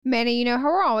Manny, you know how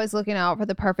we're always looking out for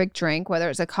the perfect drink, whether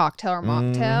it's a cocktail or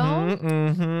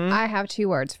mocktail? I have 2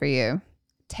 words for you.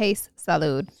 Taste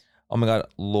salud. Oh my God,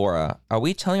 Laura, are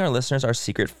we telling our listeners our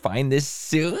secret find this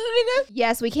soon?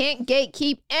 Yes, we can't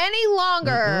gatekeep any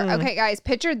longer. Okay, guys,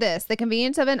 picture this. The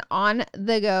convenience of an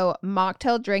on-the-go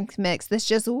mocktail drink mix that's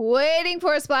just waiting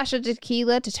for a splash of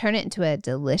tequila to turn it into a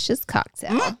delicious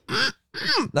cocktail.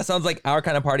 That sounds like our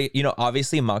kind of party. You know,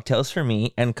 obviously mocktails for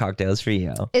me and cocktails for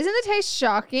you. Isn't the taste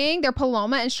shocking? Their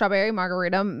Paloma and Strawberry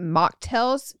Margarita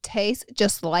mocktails taste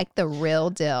just like the real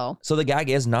deal. So the gag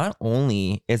is, not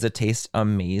only is the taste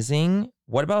amazing,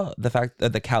 what about the fact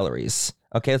that the calories?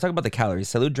 Okay, let's talk about the calories.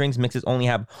 Salud drinks mixes only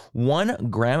have 1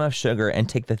 gram of sugar and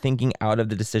take the thinking out of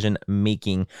the decision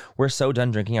making. We're so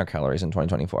done drinking our calories in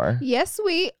 2024. Yes,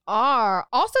 we are.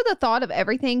 Also, the thought of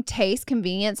everything, taste,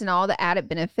 convenience, and all the added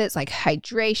benefits like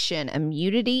hydration,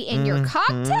 immunity in your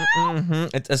cocktail.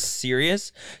 It's a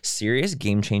serious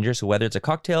game changer. So whether it's a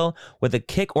cocktail with a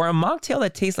kick or a mocktail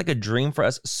that tastes like a dream for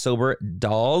us sober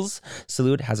dolls,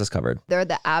 Salud has us covered. They're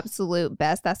the absolute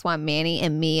best. That's why Manny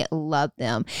and me love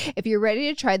them. If you're ready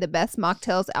to try the best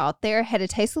mocktails out there, head to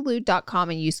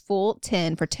tastesalud.com and use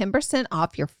full10 for 10%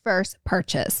 off your first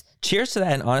purchase. Cheers to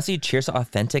that, and honestly, cheers to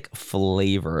authentic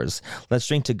flavors. Let's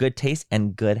drink to good taste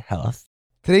and good health.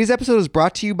 Today's episode is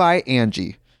brought to you by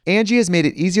Angie. Angie has made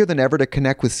it easier than ever to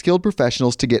connect with skilled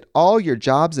professionals to get all your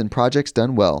jobs and projects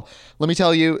done well. Let me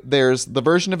tell you, there's the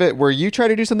version of it where you try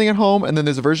to do something at home, and then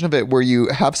there's a version of it where you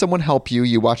have someone help you,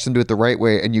 you watch them do it the right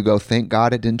way, and you go, thank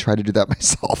God I didn't try to do that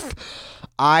myself.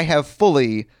 I have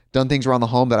fully done things around the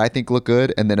home that I think look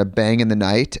good, and then a bang in the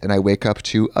night, and I wake up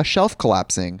to a shelf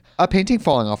collapsing, a painting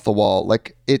falling off the wall.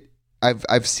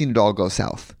 I've seen it all go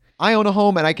south. I own a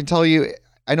home, and I can tell you,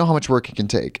 I know how much work it can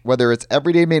take. Whether it's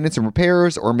everyday maintenance and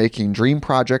repairs or making dream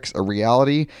projects a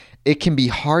reality, it can be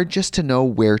hard just to know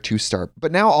where to start.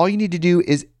 But now all you need to do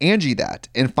is Angie that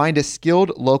and find a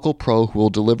skilled local pro who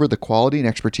will deliver the quality and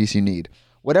expertise you need.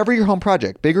 Whatever your home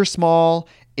project, big or small,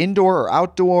 indoor or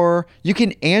outdoor, you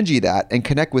can Angie that and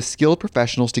connect with skilled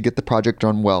professionals to get the project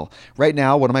done well. Right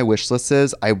now, one of my wish lists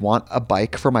is I want a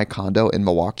bike for my condo in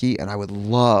Milwaukee, and I would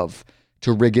love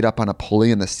to rig it up on a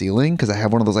pulley in the ceiling because I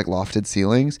have one of those like lofted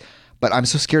ceilings, but I'm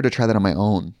so scared to try that on my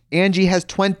own. Angie has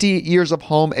 20 years of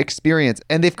home experience,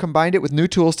 and they've combined it with new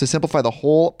tools to simplify the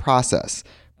whole process.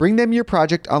 Bring them your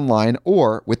project online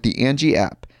or with the Angie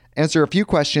app. Answer a few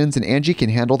questions and Angie can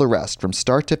handle the rest from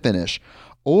start to finish,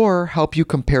 or help you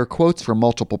compare quotes from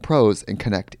multiple pros and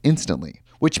connect instantly,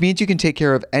 which means you can take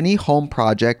care of any home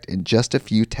project in just a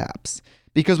few taps.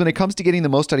 Because when it comes to getting the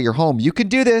most out of your home, you can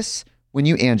do this when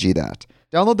you Angie that.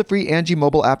 Download the free Angie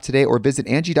mobile app today or visit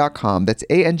Angie.com. That's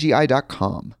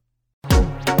ANGI.com.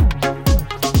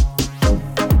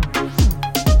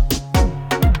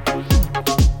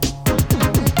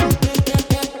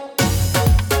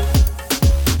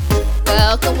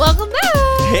 Welcome back.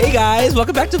 Hey guys,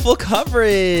 welcome back to Full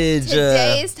Coverage.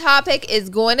 Today's topic is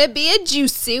going to be a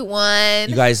juicy one.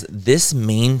 You guys, this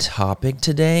main topic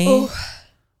today,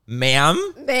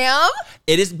 ma'am,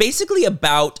 it is basically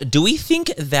about, do we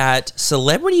think that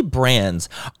celebrity brands,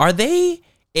 are they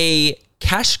a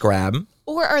cash grab?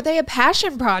 Or are they a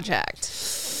passion project?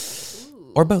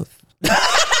 Or both?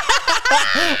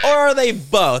 Or are they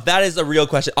both? That is a real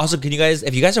question. Also, can you guys,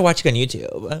 if you guys are watching on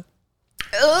YouTube,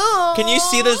 can you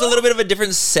see there's a little bit of a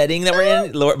different setting that we're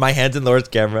in? My hand's in Laura's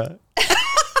camera.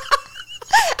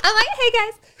 I'm like, hey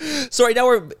guys. So right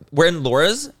now we're in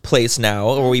Laura's place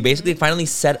now, where we basically finally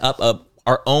set up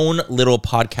our own little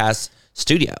podcast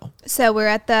studio. So we're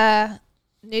at the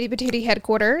Nitty Patootie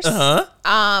headquarters.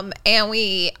 And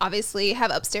we obviously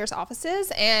have upstairs offices.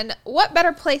 And what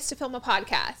better place to film a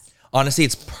podcast? Honestly,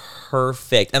 it's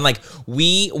perfect. And like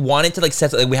we wanted to like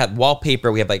set, like we have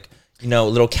wallpaper, we have like, you know,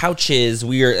 little couches.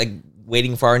 We are like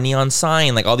waiting for our neon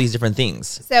sign, like all these different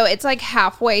things. So it's like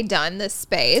halfway done, this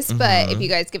space. But if you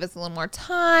guys give us a little more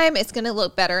time, it's going to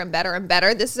look better and better and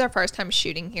better. This is our first time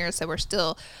shooting here, so we're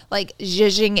still like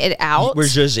zhuzhing it out. We're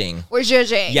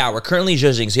zhuzhing. Yeah, we're currently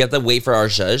zhuzhing. So you have to wait for our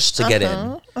zhuzh to get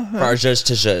in. For our zhuzh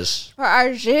to zhuzh.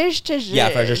 Yeah,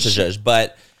 for our zhuzh to zhuzh.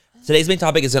 But today's main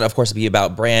topic is going to, of course, be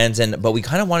about brands. But we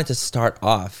kind of wanted to start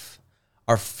off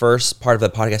our first part of the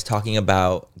podcast talking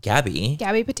about Gabby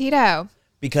Petito.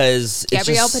 Because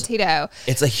Gabrielle Petito.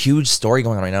 It's a huge story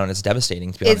going on right now, and it's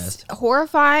devastating, to be honest. It's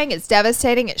horrifying. It's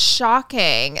devastating. It's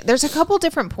shocking. There's a couple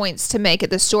different points to make at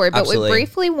the story, but we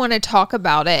briefly want to talk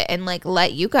about it and like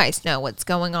let you guys know what's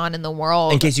going on in the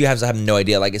world. In case you have no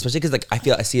idea, like especially because like I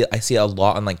see a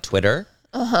lot on like Twitter.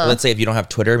 Let's say if you don't have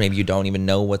Twitter, maybe you don't even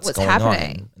know what's going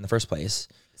happening on in the first place.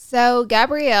 So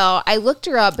Gabrielle, I looked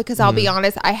her up because I'll be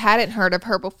honest, I hadn't heard of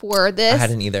her before this. I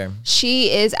hadn't either.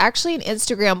 She is actually an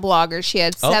Instagram blogger. She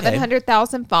had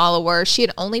 700,000 followers. She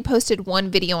had only posted one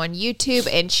video on YouTube,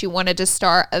 and she wanted to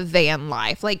start a van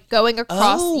life, like going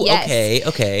across.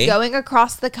 Going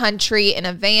across the country in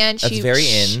a van. That's very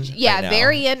in. Yeah,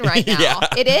 very in right now. Yeah.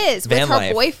 It is van with her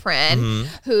life. Boyfriend,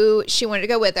 who she wanted to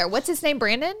go with her. What's his name?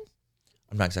 Brandon.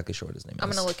 I'm not exactly sure what his name is. I'm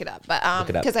going to look it up, but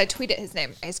because I tweeted his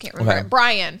name. I just can't remember. Okay.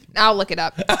 Brian. I'll look it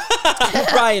up.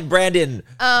 Brian, Brandon,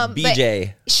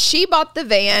 BJ. She bought the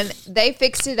van. They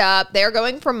fixed it up. They're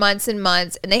going for months and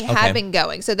months, and they have been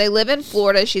going. So they live in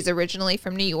Florida. She's originally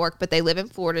from New York, but they live in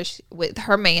Florida with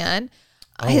her man.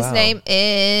 His name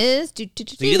is... So you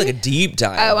did like a deep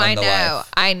dive. Oh, I know.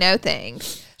 Life. I know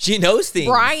things. She knows things.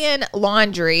 Brian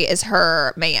Laundrie is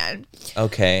her man.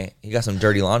 Okay. He got some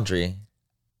dirty laundry.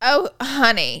 Oh,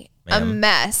 honey, a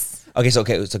mess. Okay, so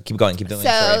keep going, keep doing.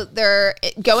 So they're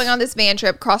going on this van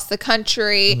trip across the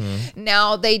country.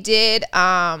 Now they did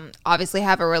obviously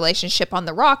have a relationship on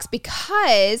the rocks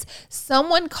because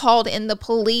someone called in the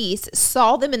police,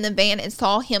 saw them in the van, and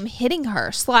saw him hitting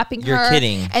her, slapping her. You're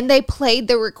kidding. And they played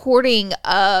the recording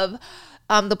of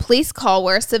the police call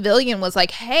where a civilian was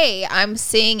like, hey, I'm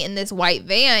seeing in this white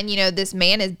van, this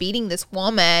man is beating this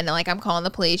woman. Like, I'm calling the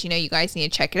police, you guys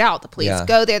need to check it out. The police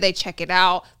go there, they check it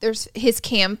out. There's his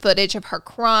cam footage of her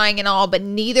crying and all, but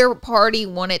neither party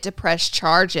wanted to press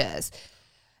charges.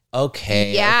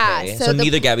 Okay. Yeah. Okay. So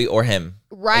neither Gabby or him.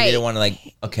 Right. They didn't want to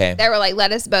okay. They were like,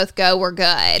 let us both go. We're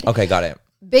good. Okay, got it.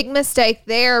 Big mistake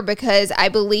there because I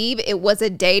believe it was a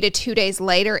day to 2 days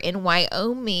later in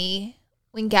Wyoming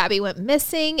when Gabby went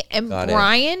missing, and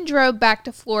Brian drove back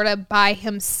to Florida by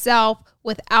himself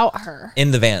without her.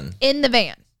 In the van. In the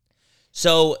van.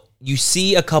 So you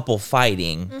see a couple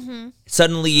fighting.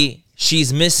 Suddenly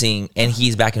she's missing and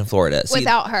he's back in Florida.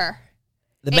 Without her.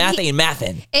 The math ain't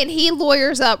mathin'. And he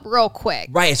lawyers up real quick.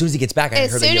 Right, as soon as he gets back.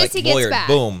 As soon as he gets back.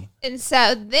 Boom. And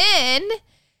so then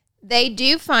they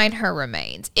do find her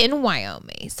remains in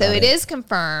Wyoming. So it is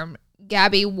confirmed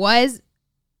Gabby was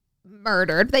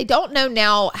murdered. They don't know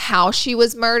now how she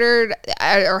was murdered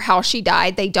or how she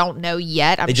died. They don't know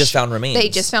yet. They just found remains. They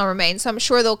just found remains. So I'm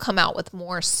sure they'll come out with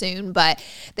more soon, but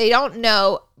they don't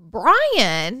know.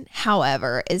 Brian,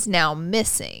 however, is now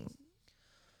missing.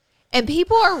 And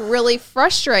people are really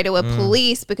frustrated with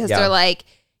police because they're like,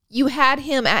 you had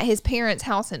him at his parents'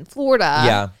 house in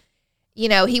Florida.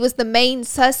 Yeah. He was the main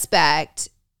suspect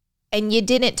and you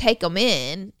didn't take him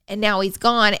in and now he's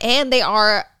gone. And they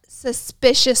are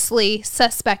suspiciously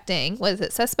suspecting. What is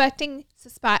it? Suspecting?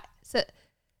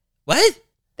 What?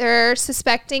 They're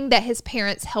suspecting that his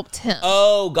parents helped him.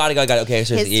 Oh, got it. Okay,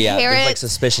 so they're like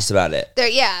suspicious about it.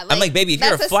 I'm like, baby, if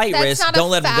you're a flight risk,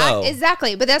 don't let him go.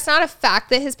 Exactly, but that's not a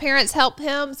fact that his parents helped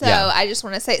him. So I just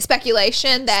want to say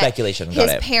speculation that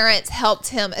his parents helped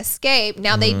him escape.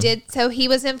 Now they did. So he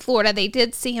was in Florida. They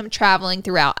did see him traveling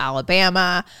throughout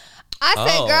Alabama. I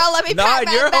said, girl, let me pack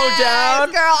my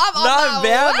hometown. Girl, I'm on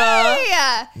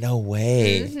my way. No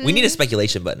way. We need a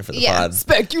speculation button for the pod.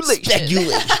 Speculation.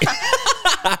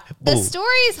 The story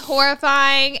is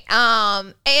horrifying.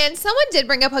 And someone did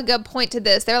bring up a good point to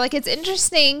this. They're like, it's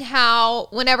interesting how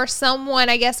whenever someone,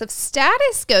 I guess, of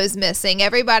status goes missing,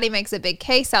 everybody makes a big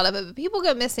case out of it. But people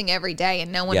go missing every day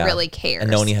and no one really cares. And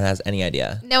no one even has any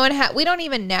idea. We don't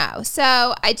even know.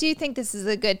 So I do think this is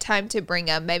a good time to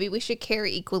bring up, maybe we should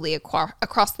carry equally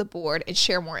across the board and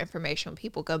share more information when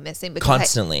people go missing.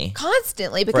 Constantly. Because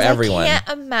for everyone. I can't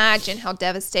imagine how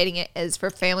devastating it is for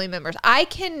family members. I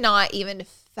cannot even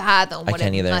fathom what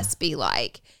it must be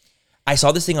like. I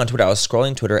saw this thing on Twitter. I was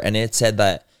scrolling Twitter and it said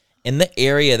that in the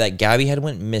area that Gabby had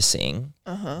went missing,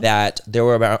 that there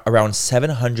were around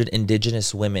 700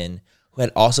 indigenous women who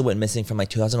had also went missing from like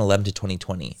 2011 to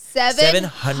 2020.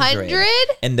 700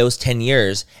 in those 10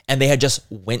 years. And they had just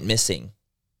went missing.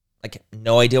 Like,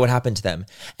 no idea what happened to them.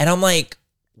 And I'm like,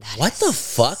 what the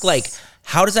fuck? Like,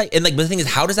 how does that, and like, the thing is,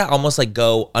 how does that almost like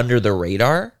go under the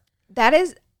radar? That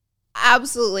is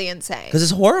absolutely insane. Because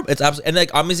it's horrible. It's absolutely, and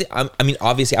like,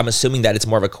 obviously, I'm assuming that it's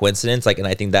more of a coincidence. Like, and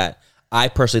I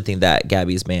personally think that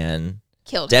Gabby's man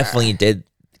killed her.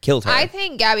 I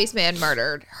think Gabby's man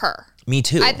murdered her. Me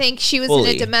too. I think she was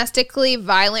in a domestically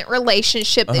violent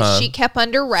relationship that she kept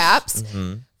under wraps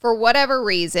for whatever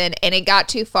reason, and it got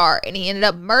too far, and he ended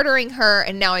up murdering her,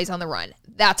 and now he's on the run.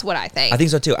 That's what I think. I think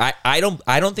so too. I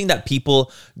don't think that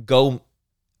people go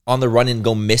on the run and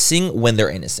go missing when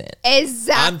they're innocent.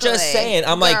 Exactly. I'm just saying.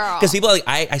 I'm like, because people are like,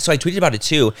 I tweeted about it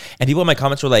too, and people in my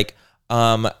comments were like,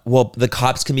 well, the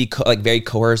cops can be like very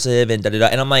coercive and da da da,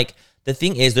 and I'm like, the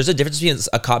thing is, there's a difference between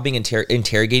a cop being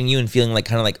interrogating you and feeling like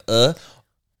kind of like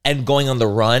and going on the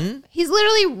run. He's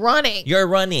literally running. You're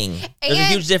running. There's a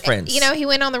huge difference. He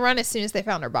went on the run as soon as they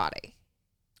found her body.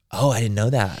 Oh, I didn't know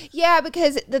that. Yeah,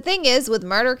 because the thing is with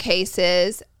murder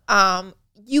cases,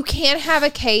 you can't have a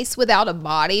case without a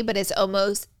body, but it's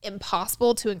almost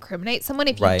impossible to incriminate someone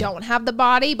if you don't have the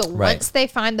body. But once they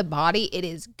find the body, it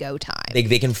is go time.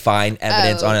 They can find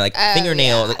evidence on it, like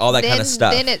fingernail, like all that kind of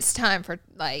stuff. Then it's time for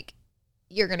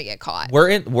you're gonna get caught. We are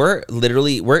two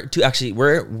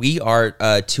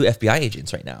FBI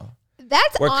agents right now.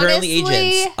 We're currently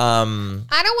agents. I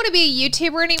don't want to be a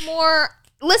YouTuber anymore.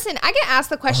 Listen, I get asked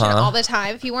the question all the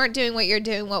time. If you weren't doing what you're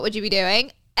doing, what would you be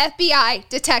doing? FBI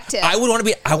detective. I want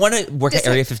to work at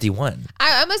Area 51.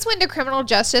 I almost went to criminal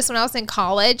justice when I was in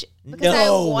college because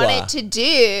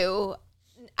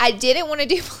I didn't want to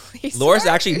do police Laura's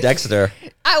work. actually Dexter.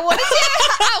 I wanted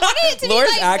it to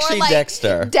Laura's be actually more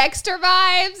Dexter. Dexter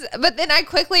vibes, but then I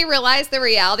quickly realized the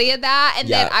reality of that, and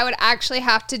then I would actually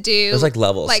have to do there's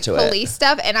levels to police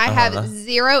stuff, and I have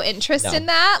zero interest in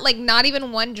that, not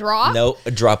even one drop. No,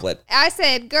 a droplet. I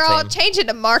said, girl, change it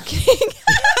to marketing.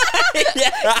 Get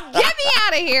me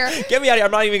out of here. Get me out of here.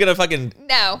 I'm not even gonna fucking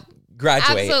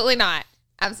graduate. Absolutely not.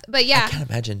 But yeah, I can't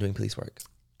imagine doing police work.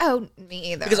 Oh,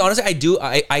 me either. Because honestly, I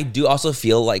do also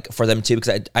feel for them too,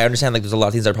 because I understand there's a lot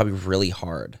of things that are probably really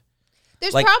hard.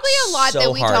 There's probably a lot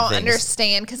that we don't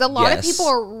understand, because a lot of people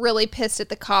are really pissed at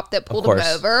the cop that pulled him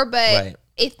over. But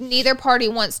if neither party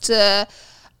wants to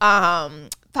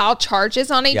file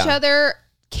charges on each other,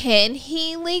 can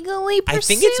he legally pursue I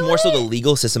think it's more so the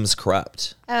legal system's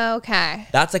corrupt. Okay.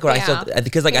 That's what I feel,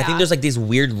 because I think there's these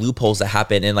weird loopholes that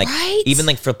happen, and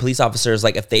even for police officers,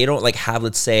 if they don't have,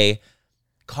 let's say,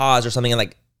 cause or something,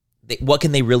 and what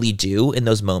can they really do in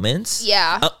those moments?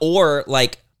 Yeah. Or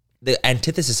the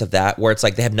antithesis of that, where it's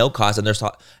they have no cause and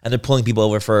they're pulling people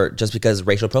over for just because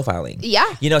racial profiling.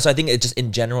 Yeah. So I think it just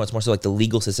in general, it's more so the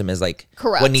legal system is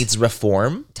corrupt. What needs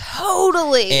reform.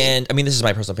 Totally. And I mean, this is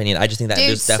my personal opinion. I just think that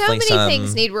there's definitely so many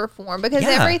things need reform, because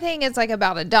everything is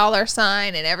about a dollar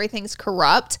sign and everything's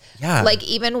corrupt. Yeah.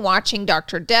 Even watching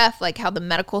Dr. Death, how the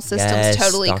medical system's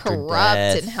totally Dr. corrupt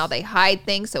Death. and how they hide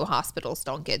things so hospitals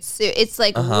don't get sued. It's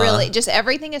really just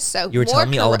everything is so. You were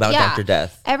telling me all about Dr.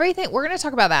 Death. Everything. We're going to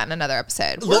talk about that in another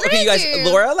episode. Okay, you guys,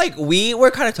 Laura, we were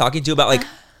kind of talking to about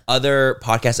other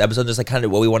podcast episodes, just kind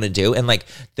of what we want to do, and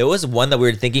there was one that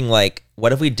we were thinking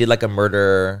what if we did a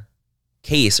murder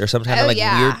case or some kind of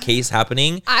weird case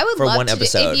happening. I would for love one to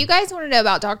episode. If you guys want to know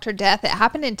about Dr. Death, it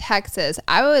happened in Texas.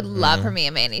 I would love for me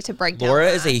and Manny to break down. Laura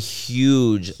is a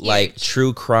huge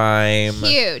true crime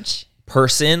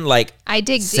person. I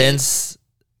dig since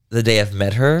the day I've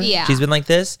met her. Yeah. She's been like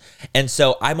this. And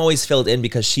so I'm always filled in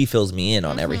because she fills me in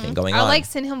on everything going on. I'll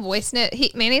send him voice note.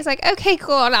 Manny's okay,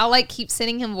 cool. And I'll keep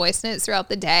sending him voice notes throughout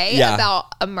the day about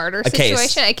a murder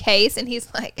situation, a case. And he's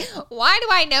like, why do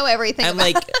I know everything? I'm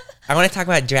I want to talk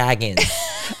about dragons.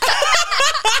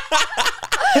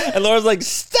 And Laura's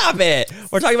stop it.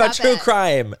 We're talking about true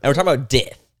crime. And we're talking about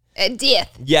death.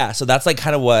 Death. Yeah. So that's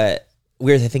kind of what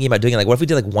we were thinking about doing. What if we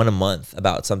did one a month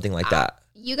about something like that?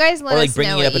 You guys let us know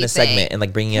bringing it up in a segment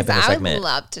and bringing it up in a segment. I would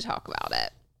love to talk about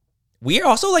it. We are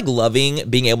also loving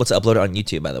being able to upload it on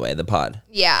YouTube, by the way, the pod.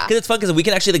 Yeah. Because it's fun because we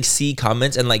can actually see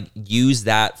comments and use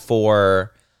that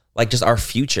for just our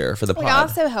future for the pod. It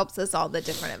also helps us all the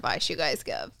different advice you guys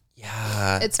give.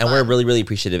 Yeah. It's fun. And we're really, really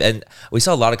appreciative. And we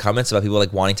saw a lot of comments about people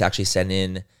wanting to actually send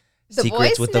in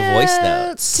secrets with the voice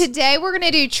notes. Today we're going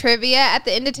to do trivia at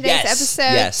the end of today's episode.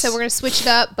 Yes. So we're going to switch it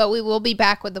up, but we will be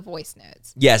back with the voice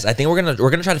notes. Yes, I think we're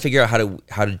gonna try to figure out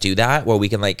how to do that, where we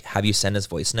can have you send us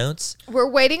voice notes. We're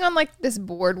waiting on this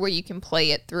board where you can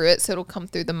play it through it, so it'll come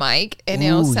through the mic and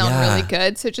it'll sound really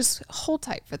good. So just hold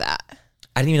tight for that.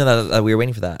 I didn't even know that we were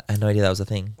waiting for that. I had no idea that was a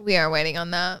thing. We are waiting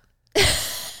on that.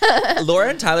 Laura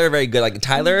and Tyler are very good.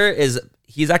 Tyler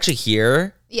he's actually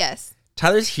here. Yes.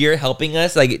 Tyler's here helping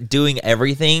us, doing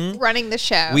everything. Running the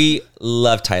show. We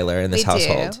love Tyler in this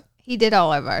household. Do. He did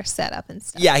all of our setup and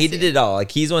stuff. Yeah, he did it all.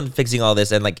 He's the one fixing all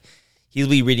this, and he'll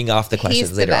be reading off the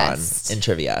questions later on in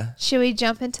trivia. Should we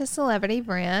jump into celebrity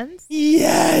brands?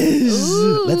 Yes.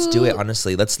 Ooh. Let's do it,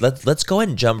 honestly. Let's go ahead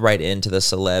and jump right into the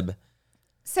celeb.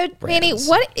 So, Manny,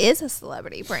 what is a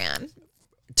celebrity brand?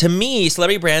 To me,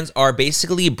 celebrity brands are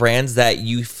basically brands that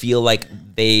you feel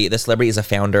the celebrity is a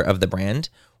founder of the brand.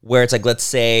 Where it's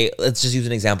let's just use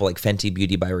an example Fenty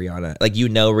Beauty by Rihanna.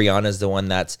 Rihanna is the one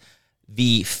that's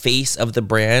the face of the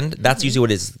brand. That's usually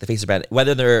what it is, the face of the brand.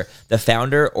 Whether they're the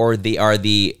founder or they are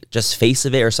the just face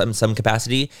of it or some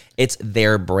capacity, it's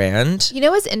their brand. You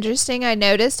know what's interesting? I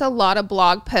noticed a lot of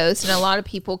blog posts and a lot of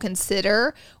people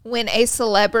consider when a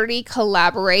celebrity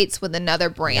collaborates with another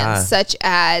brand, such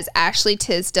as Ashley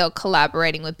Tisdale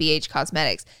collaborating with BH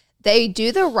Cosmetics. They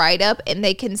do the write-up and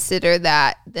they consider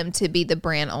them to be the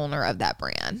brand owner of that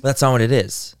brand. But that's not what it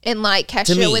is. And like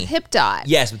Kesha with Hip Dot.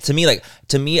 Yes, but to me,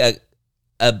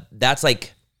 that's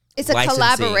like it's a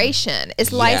collaboration.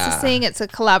 It's licensing. It's a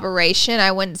collaboration.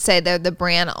 I wouldn't say they're the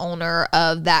brand owner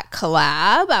of that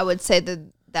collab. I would say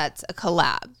that's a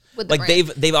collab. Like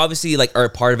they've obviously like are a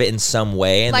part of it in some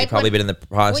way, and they've probably been in the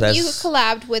process. When you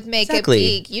collabed with Makeup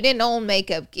Geek, you didn't own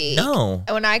Makeup Geek. No.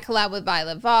 And when I collabed with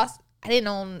Violet Voss, I didn't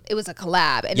own, it was a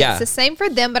collab. And it's the same for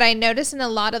them, but I noticed in a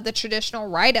lot of the traditional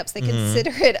write-ups, they consider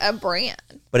it a brand.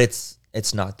 But it's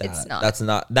not that. It's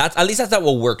not. That's at least that's not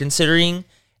what we're considering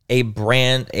a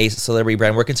brand, a celebrity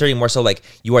brand. We're considering more so like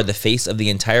you are the face of the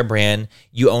entire brand.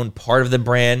 You own part of the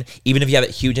brand, even if you have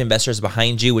huge investors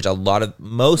behind you, which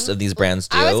most of these brands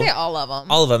do. I would say all of them.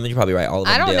 All of them. You're probably right. All of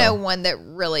them. I don't know one that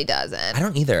really doesn't. I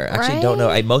don't either. Actually, don't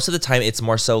know. Most of the time, it's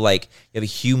more so like you have a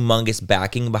humongous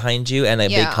backing behind you, and a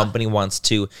big company wants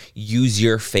to use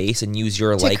your face and use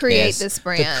your likeness to create this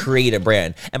brand, to create a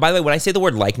brand. And by the way, when I say the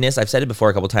word likeness, I've said it before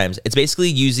a couple times. It's basically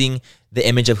using the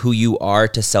image of who you are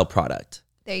to sell product.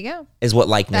 There you go. Is what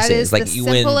likeness is. Like the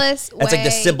simplest way that's like the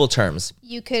simple terms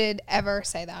you could ever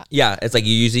say that. Yeah, it's like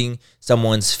you're using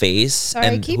someone's face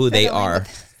and who they are.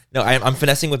 No, I'm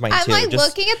finessing with mine too. I'm like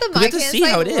looking at the mic and it's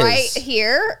like right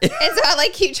here. And so I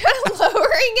like keep trying to lowering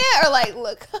it or like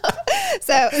look up.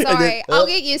 So sorry, I'll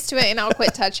get used to it and I'll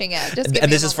quit touching it.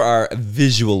 And this is for our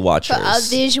visual watchers. For our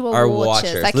visual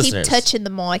watchers. I keep touching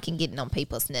the mic and getting on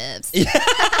people's nerves.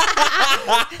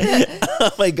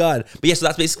 Oh my God. But yeah, so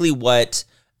that's basically what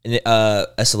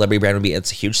a celebrity brand would be.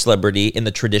 It's a huge celebrity in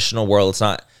the traditional world.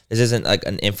 This isn't like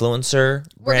an influencer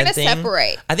brand thing. We're going to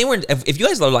separate. I think if you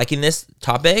guys are liking this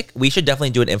topic, we should definitely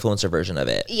do an influencer version of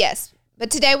it. Yes.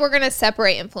 But today we're going to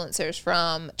separate influencers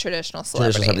from traditional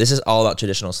celebrities. This is all about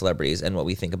traditional celebrities and what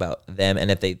we think about them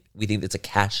and if we think it's a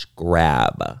cash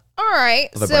grab. All right.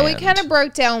 So we kind of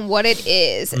broke down what it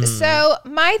is. So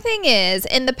my thing is,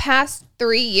 in the past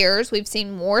 3 years, we've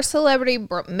seen more celebrity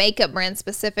makeup brands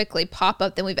specifically pop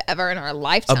up than we've ever in our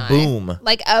lifetime. A boom.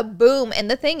 Like a boom. And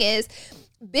the thing is,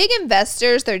 big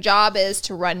investors, their job is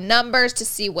to run numbers, to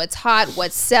see what's hot,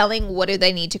 what's selling, what do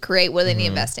they need to create, what do they need to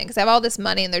invest in. Because they have all this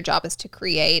money and their job is to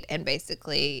create and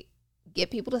basically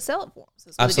get people to sell it for them. So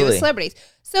that's what they do with celebrities.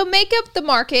 So makeup, the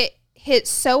market hit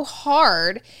so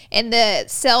hard and the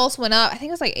sales went up. I think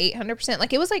it was like 800%.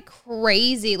 Like it was like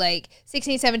crazy, like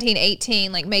 16, 17,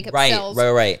 18, like makeup sales.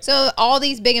 Right. So all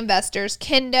these big investors,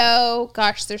 Kendo,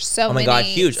 gosh, there's so many. Oh my God,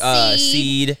 huge.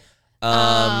 Seed,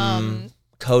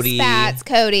 Cody. Spats,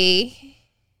 Cody.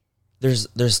 There's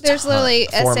literally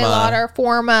Estee Lauder,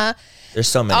 Forma. There's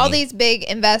so many. All these big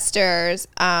investors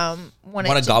want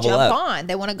to jump on.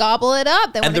 They want to gobble it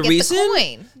up. They want to get the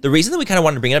coin. The reason that we kind of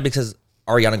wanted to bring it up because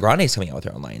Ariana Grande is coming out with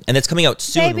her own line, and it's coming out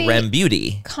soon. Baby, Rem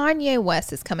Beauty. Kanye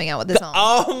West is coming out with his own.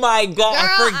 Oh my God! Girl,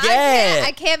 I forget.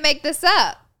 I can't make this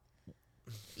up.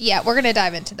 Yeah, we're gonna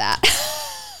dive into that.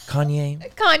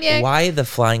 Kanye. Why the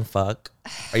flying fuck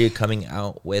are you coming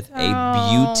out with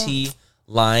a beauty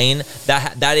line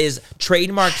that is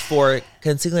trademarked for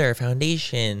concealer,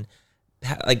 foundation,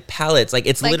 like palettes? Like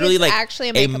it's literally like actually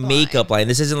a makeup line.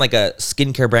 This isn't like a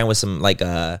skincare brand with some like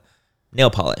a nail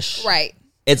polish. Right.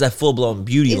 It's a full-blown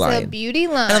beauty line. It's a beauty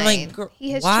line. And I'm like,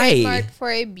 he has why? trademarked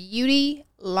for a beauty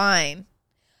line.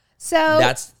 So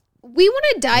we want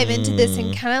to dive into this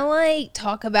and kind of like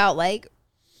talk about like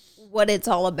what it's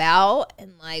all about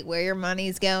and like where your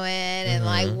money's going and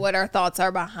like what our thoughts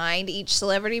are behind each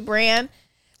celebrity brand.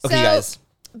 Okay, so, guys.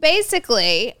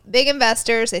 Basically, big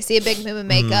investors, they see a big move in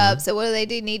makeup. So what do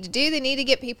they need to do? They need to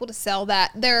get people to sell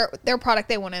that their product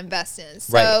they want to invest in.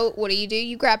 So what do?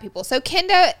 You grab people. So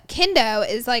Kendo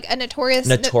is like a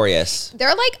notorious. They're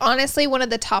like honestly one of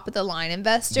the top of the line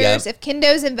investors. Yep. If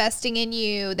Kendo's investing in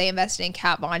you, they invested in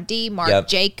Kat Von D, Marc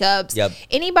Jacobs. Yep.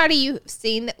 Anybody you've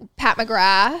seen, Pat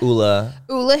McGrath. Ula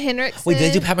Hendrickson. Wait,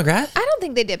 did they do Pat McGrath? I don't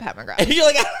think they did Pat McGrath. You're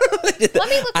like, I don't know if they did that. Let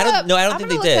me look up. No, I don't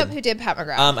think they did. Look up who did Pat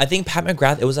McGrath. I think Pat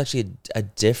McGrath, it was actually a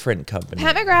different company.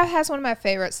 Pat McGrath has one of my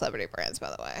favorite celebrity brands,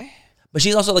 by the way. But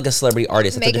she's also like a celebrity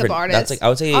artist. Makeup artist. That's like I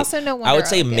would say. Also, no wonder I would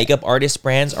say makeup artist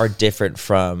brands are different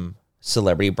from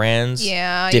celebrity brands.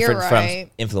 Yeah, different you're right.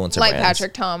 from influencer like brands.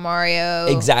 Patrick, Tom, Mario.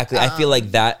 Exactly. I feel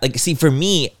like that. Like, see, for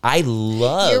me, I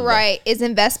love. You're right. Is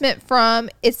investment from,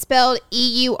 it's spelled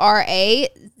EURA,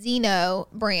 Zeno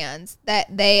Brands,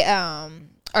 that they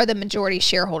are the majority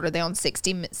shareholder. They own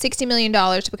 $60 million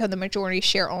to become the majority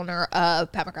share owner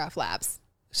of Pat McGrath Labs.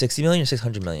 60 million or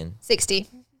 600 million? 60.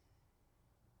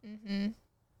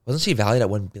 Wasn't she valued at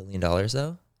 $1 billion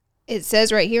though? It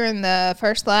says right here in the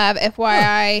first lab,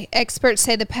 FYI, experts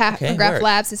say the Pat McGrath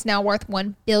Labs is now worth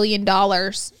 $1 billion.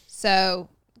 So,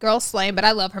 girl slaying, but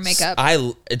I love her makeup.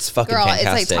 It's fucking fantastic.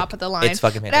 It's like top of the line. It's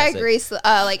fucking fantastic. But I agree,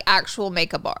 like actual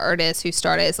makeup artists who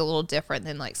started is a little different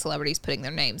than like celebrities putting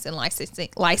their names and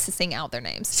licensing out their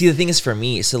names. See, the thing is for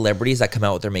me, celebrities that come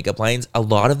out with their makeup lines, a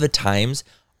lot of the times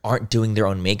aren't doing their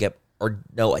own makeup or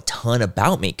know a ton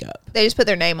about makeup. They just put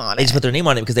their name on it. They just put their name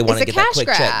on it because they want to get that quick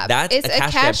check. That's a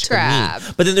cash grab.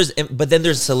 To me. But then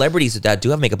there's celebrities that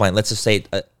do have makeup line. Let's just say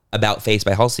About Face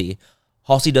by Halsey.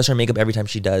 Halsey does her makeup every time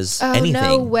she does anything.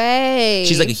 No way.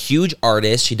 She's like a huge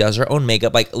artist. She does her own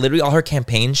makeup. Like literally all her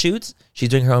campaign shoots, she's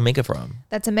doing her own makeup for them.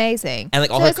 That's amazing. And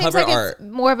like all her cover art.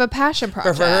 It's more of a passion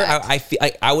project. For her, I feel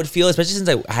like I would feel, especially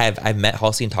since I've met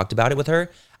Halsey and talked about it with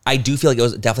her, I do feel like it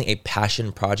was definitely a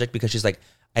passion project because she's like,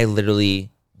 I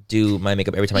literally do my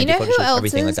makeup every time I do photo shoots,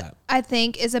 everything like that. I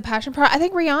think is a passion project. I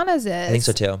think Rihanna's is. I think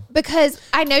so too. Because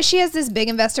I know she has this big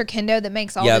investor, Kendo, that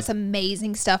makes all this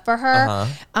amazing stuff for her.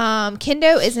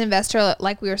 Kendo is an investor,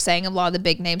 like we were saying, of a lot of the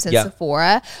big names in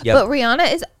Sephora. But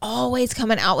Rihanna is always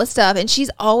coming out with stuff, and she's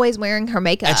always wearing her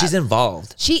makeup. And she's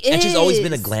involved. She is. And she's always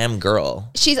been a glam girl.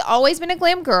 She's always been a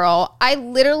glam girl. I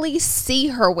literally see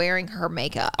her wearing her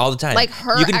makeup all the time. Like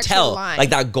her, you can tell, line. like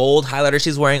that gold highlighter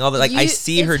she's wearing. All the I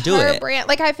see her do it. Brand.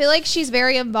 Like I feel like she's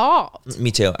very involved.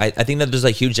 Me too. I think that there's a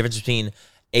huge difference between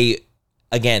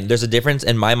there's a difference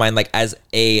in my mind, like as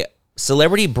a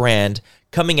celebrity brand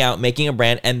coming out, making a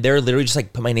brand, and they're literally just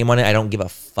like, put my name on it. I don't give a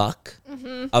fuck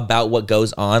about what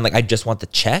goes on. Like I just want the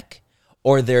check.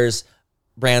 Or there's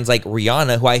brands like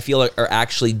Rihanna who I feel are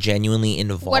actually genuinely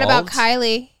involved. What about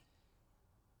Kylie?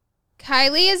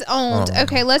 Kylie is owned.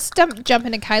 Okay, let's jump into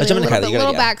Kylie. A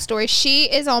little backstory.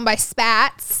 She is owned by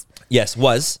Spatz. Yes,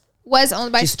 was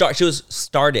owned by. She was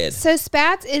started. So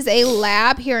Spatz is a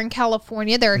lab here in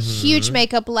California. They're a huge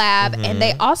makeup lab, and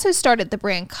they also started the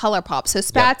brand ColourPop. So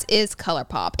Spatz is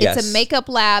ColourPop. It's a makeup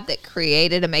lab that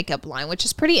created a makeup line, which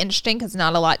is pretty interesting because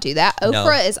not a lot do that.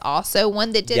 Ofra is also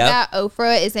one that did that.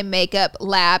 Ofra is a makeup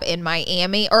lab in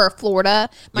Miami or Florida,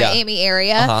 Miami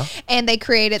area, and they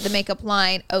created the makeup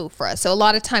line Ofra. So a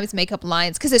lot of times makeup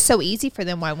lines, because it's so easy for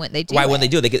them, why wouldn't they do it? Why wouldn't they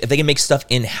do it? If they can make stuff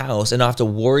in-house and not have to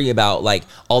worry about like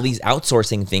all these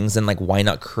outsourcing things, and like why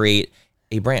not create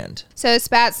a brand? So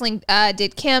Spatz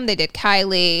did Kim, they did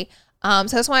Kylie, so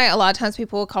that's why a lot of times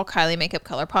people will call Kylie makeup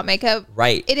ColourPop makeup.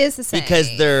 Right, it is the same because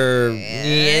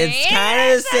it's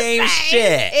kind of the same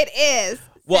shit. It is.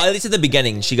 Well, at least at the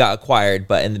beginning she got acquired,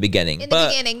 but in the beginning,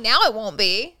 now it won't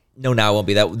be. No, now it won't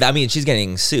be. That I mean, she's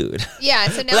getting sued. Yeah,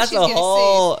 so now she's getting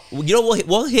sued. You know,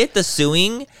 we'll hit the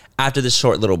suing after this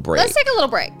short little break. Let's take a little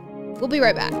break. We'll be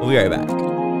right back.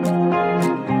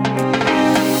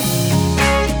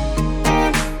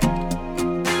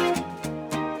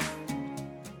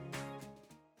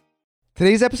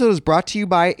 Today's episode is brought to you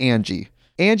by Angie.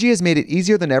 Angie has made it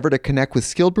easier than ever to connect with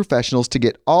skilled professionals to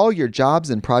get all your jobs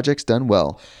and projects done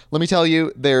well. Let me tell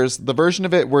you, there's the version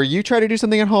of it where you try to do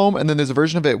something at home, and then there's a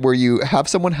version of it where you have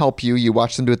someone help you, you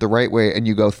watch them do it the right way, and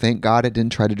you go, thank God I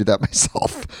didn't try to do that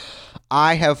myself.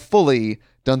 I have fully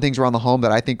done things around the home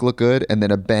that I think look good, and then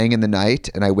a bang in the night,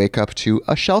 and I wake up to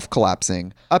a shelf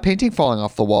collapsing, a painting falling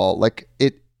off the wall. Like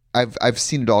I've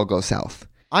seen it all go south.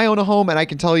 I own a home, and I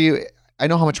can tell you, I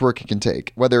know how much work it can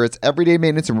take. Whether it's everyday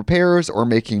maintenance and repairs or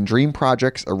making dream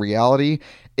projects a reality,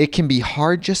 it can be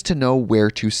hard just to know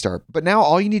where to start. But now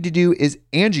all you need to do is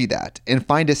Angie that and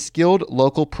find a skilled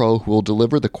local pro who will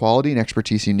deliver the quality and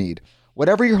expertise you need.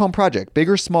 Whatever your home project, big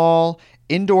or small,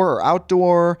 indoor or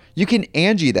outdoor, you can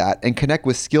Angie that and connect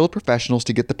with skilled professionals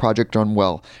to get the project done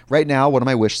well. Right now, one of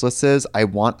my wish lists is I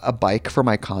want a bike for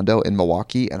my condo in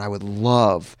Milwaukee, and I would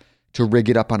love to rig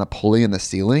it up on a pulley in the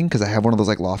ceiling because I have one of those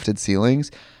like lofted ceilings,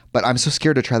 but I'm so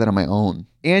scared to try that on my own.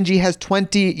 Angie has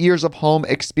 20 years of home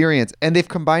experience, and they've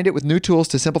combined it with new tools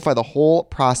to simplify the whole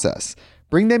process.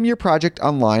 Bring them your project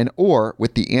online or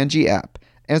with the Angie app.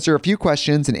 Answer a few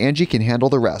questions and Angie can handle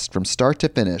the rest from start to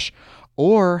finish,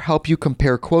 or help you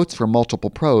compare quotes from multiple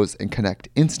pros and connect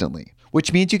instantly,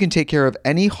 which means you can take care of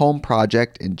any home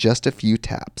project in just a few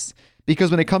taps.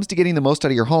 Because when it comes to getting the most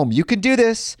out of your home, you can do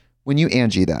this when you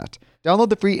Angie that. Download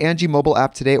the free Angie mobile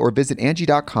app today or visit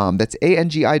Angie.com. That's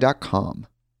ANGI.com.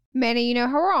 Manny, you know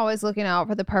how we're always looking out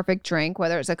for the perfect drink,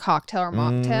 whether it's a cocktail or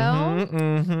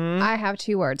mocktail? I have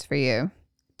 2 words for you.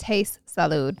 Taste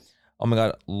salud. Oh my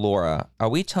God, Laura, are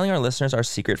we telling our listeners our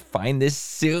secret? Find this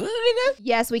soon?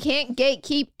 Yes, we can't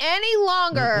gatekeep any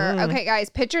longer. Okay, guys,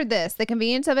 picture this. The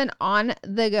convenience of an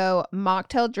on-the-go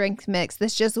mocktail drink mix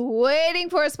that's just waiting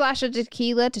for a splash of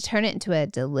tequila to turn it into a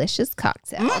delicious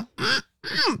cocktail.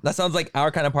 That sounds like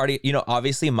our kind of party. You know,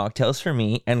 obviously mocktails for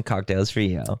me and cocktails for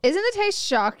you. Isn't the taste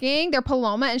shocking? Their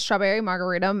Paloma and strawberry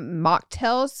margarita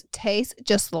mocktails taste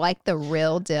just like the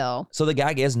real deal. So the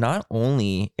gag is, not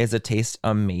only is the taste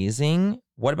amazing,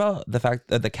 what about the fact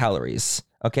that the calories?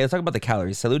 Okay, let's talk about the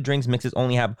calories. Salud drinks mixes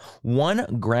only have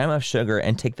 1 gram of sugar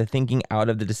and take the thinking out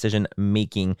of the decision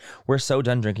making. We're so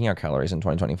done drinking our calories in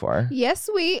 2024. Yes,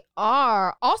 we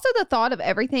are. Also, the thought of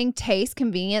everything, taste,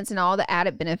 convenience, and all the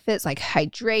added benefits like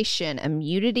hydration,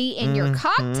 immunity in your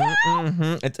cocktail.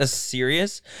 It's a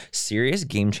serious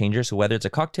game changer. So whether it's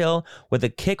a cocktail with a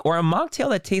kick or a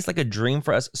mocktail that tastes like a dream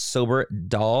for us sober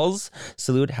dolls,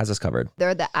 Salud has us covered.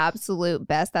 They're the absolute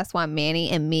best. That's why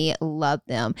Manny and me love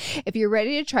them. If you're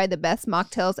ready to try the best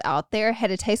mocktails out there, head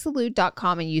to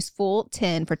tastesalud.com and use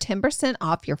FULL10 for 10%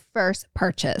 off your first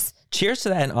purchase. Cheers to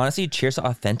that, and honestly, cheers to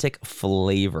authentic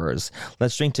flavors.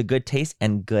 Let's drink to good taste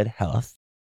and good health.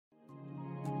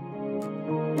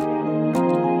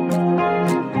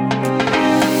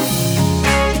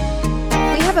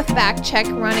 A fact check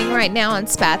running right now on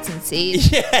Spats and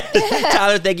Seed. Yes.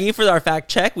 Tyler, thank you for our fact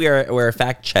check. We're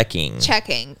fact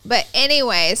checking. But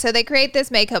anyway, so they create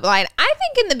this makeup line. I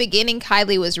think in the beginning,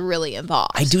 Kylie was really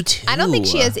involved. I do too. I don't think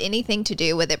she has anything to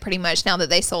do with it pretty much now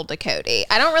that they sold to Coty.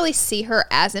 I don't really see her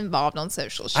as involved on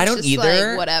social. She's I don't just either.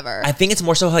 Like, whatever. I think it's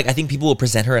more so like, I think people will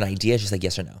present her an idea. She's like,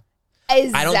 yes or no.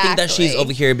 Exactly. I don't think that she's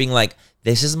over here being like,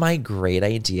 this is my great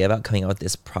idea about coming out with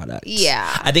this product.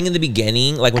 Yeah. I think in the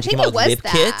beginning, like when she came out with lip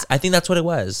kits, I think that's what it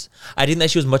was. I think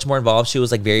that she was much more involved. She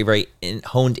was like very, very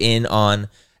honed in on,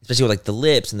 especially with like the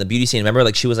lips and the beauty scene. Remember,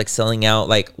 like she was like selling out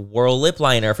like Whirl lip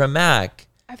liner from MAC.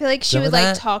 I feel like she would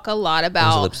like talk a lot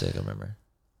about it was a lipstick, I remember.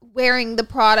 Wearing the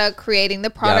product, creating the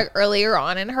product earlier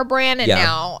on in her brand, and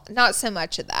now not so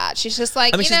much of that. She's just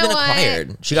like, she's been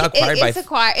acquired. She got acquired by. It's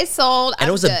acquired. It's sold. And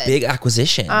it was a big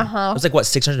acquisition. It was like what,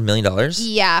 $600 million?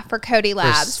 Yeah, for Coty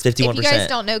Labs. 51%. If you guys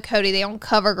don't know Coty, they own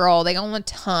CoverGirl. They own a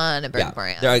ton of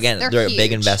brands. They're a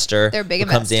big investor. They're a big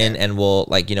investor. Comes in and will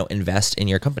invest in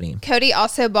your company. Coty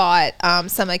also bought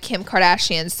some of Kim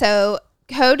Kardashian. So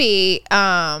Coty.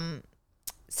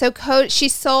 She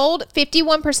sold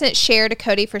 51% share to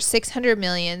Coty for $600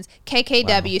 million.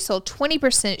 KKW sold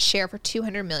 20% share for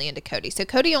 $200 million to Coty. So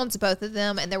Coty owns both of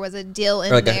them, and there was a deal in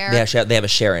there. They have a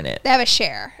share in it. They have a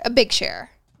share, a big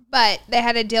share. But they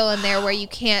had a deal in there where you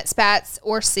can't, Spats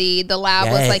or Seed, the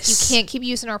lab was like, you can't keep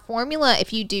using our formula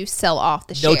if you do sell off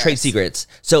the shares. No trade secrets.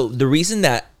 So the reason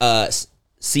that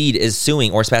Seed is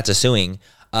suing, or Spats is suing,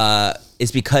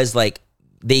 is because like,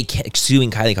 they suing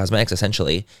Kylie Cosmetics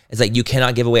essentially. It's like, you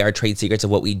cannot give away our trade secrets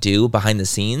of what we do behind the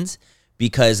scenes,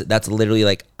 because that's literally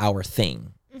like our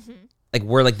thing. Like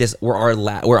we're like this, we're our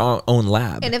own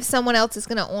lab. And if someone else is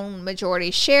going to own majority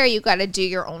share, you got to do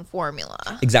your own formula.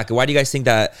 Exactly. Why do you guys think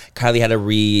that Kylie had to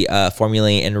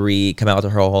reformulate and come out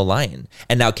with her whole line?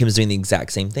 And now Kim's doing the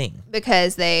exact same thing.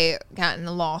 Because they got in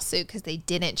a lawsuit because they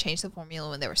didn't change the formula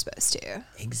when they were supposed to.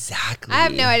 Exactly. I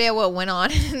have no idea what went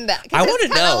on in that. I want to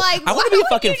know. Like, I want to be a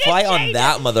fucking fly on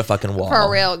that motherfucking wall.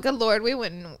 For real. Good Lord. We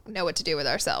wouldn't know what to do with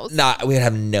ourselves. Nah, we would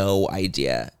have no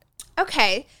idea.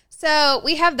 Okay. So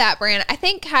we have that brand. I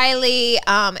think Kylie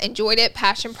enjoyed it.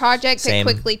 Passion project. It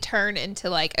quickly turned into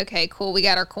like, okay, cool. We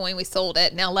got our coin. We sold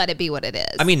it. Now let it be what it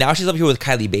is. I mean, now she's up here with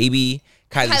Kylie Baby,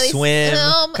 Kylie Swim,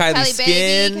 Kylie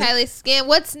Skin. Baby, Kylie Skin.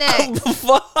 What's next?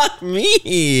 Fuck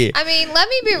me. I mean, let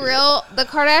me be real. The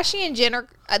Kardashian Jenner,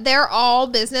 they're all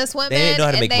business women. They know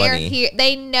how to make money.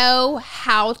 They know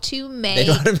how to make They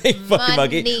know how to make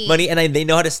fucking money. And they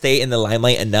know how to stay in the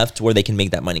limelight enough to where they can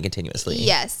make that money continuously.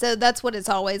 Yes. So that's what it's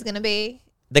always going to be.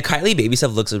 The Kylie Baby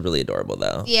stuff looks really adorable,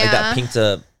 though. Yeah. Like that pink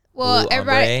to blue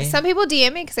everybody, ombre. some people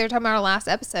DM me because they were talking about our last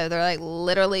episode. They're like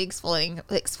literally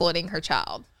exploiting her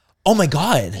child. Oh my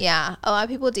God. Yeah. A lot of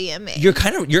people DM me.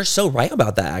 You're so right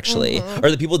about that, actually. Or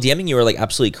the people DMing you are like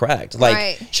absolutely correct.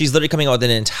 Like she's literally coming out with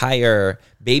an entire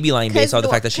baby line based on the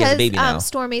fact that she has a baby now.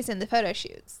 Stormi's in the photo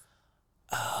shoots.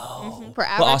 Oh. For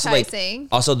advertising.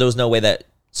 Also, there was no way that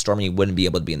Stormi wouldn't be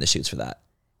able to be in the shoots for that.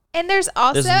 And there's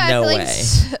also, I feel like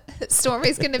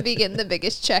Stormi's going to be getting the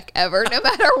biggest check ever, no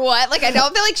matter what. Like, I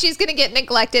don't feel like she's going to get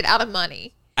neglected out of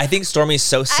money. I think Stormi's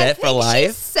so set for life.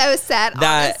 She's so set,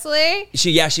 honestly.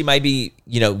 She might be,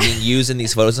 being used in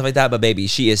these photos and stuff like that, but baby,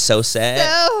 she is so set.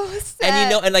 So set.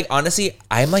 And and like honestly,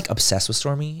 I'm like obsessed with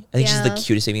Stormi. I think she's the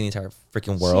cutest baby in the entire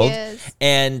freaking world. She is.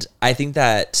 And I think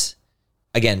that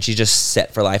again, she's just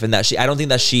set for life, and that I don't think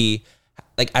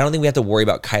we have to worry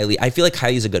about Kylie. I feel like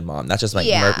Kylie's a good mom. That's just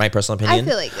my personal opinion. I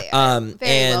feel like they are.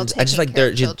 And I just like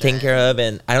they're taken care of,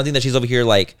 and I don't think that she's over here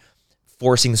like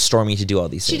forcing Stormi to do all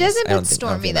these things. She doesn't put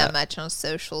Stormi that much on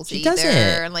socials either. Doesn't.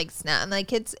 And like Snap,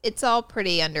 like it's all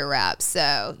pretty under wraps.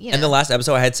 So And the last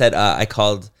episode I had said I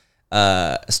called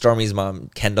Stormi's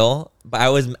mom Kendall, but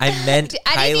I meant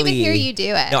I Kylie. didn't even hear you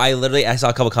do it. No, I saw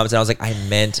a couple comments and I was like, I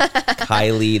meant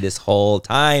Kylie this whole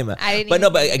time.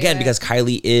 But again, because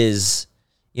Kylie is,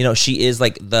 she is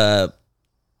like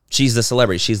she's the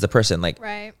celebrity, she's the person. Like,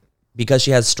 right. Because she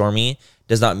has Stormi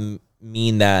does not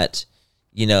mean that,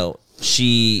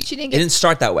 she didn't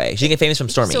start that way. She didn't get famous from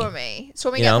Stormi.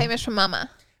 Stormi got famous from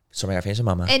Mama. Stormi got famous from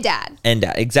Mama. And Dad.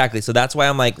 Exactly. So that's why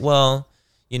I'm like, well,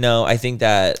 I think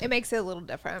that it makes it a little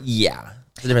different. Yeah.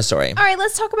 It's a different story. All right,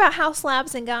 let's talk about Haus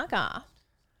Labs and Gaga.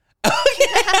 You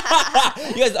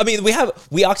guys, I mean,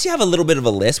 we actually have a little bit of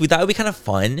a list. We thought it would be kind of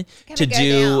fun to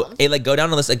go down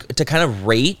a list, like, to kind of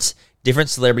rate different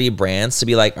celebrity brands, to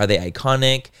be like, are they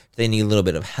iconic? Do they need a little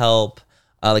bit of help?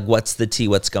 Like, what's the tea?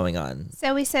 What's going on?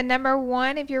 So we said number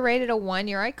 1, if you're rated a 1,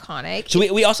 you're iconic. So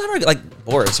we also have our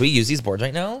boards. So we use these boards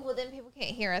right now. Well, then people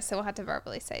can't hear us, so we'll have to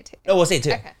verbally say 2. Oh, we'll say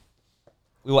 2. Okay.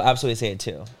 We will absolutely say it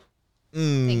too.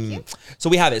 Thank you.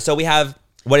 So we have it. So we have,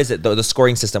 what is it? The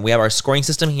scoring system. We have our scoring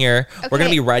system here. Okay. We're going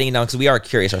to be writing it down because we are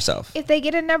curious ourselves. If they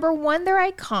get a number 1,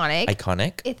 they're iconic.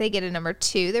 Iconic. If they get a number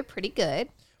 2, they're pretty good.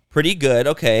 Pretty good.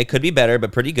 Okay. Could be better,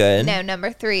 but pretty good. No,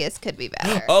 number 3 is could be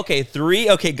better. Okay.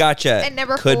 3. Okay. Gotcha. And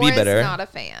number could 4 be better. is not a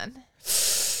fan.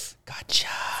 Gotcha.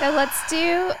 So let's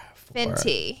do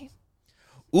Fenty.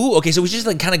 Ooh, okay. So we should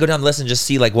just kind of go down the list and just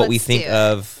see what we think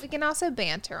of. We can also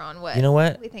banter on what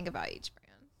we think about each brand.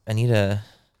 I need to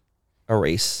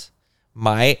erase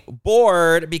my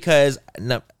board because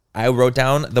I wrote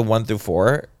down the 1 through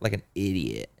 4 like an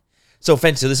idiot. So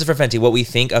Fenty. So this is for Fenty. What we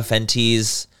think of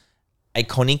Fenty's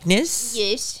iconicness?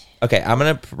 Yes. Okay, I'm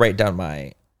gonna write down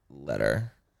my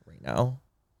letter right now.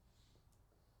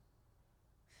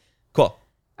 Cool.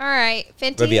 All right,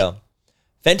 Fenty. Reveal.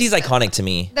 Fenty's iconic to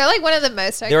me. They're like one of the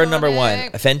most iconic. They're number 1.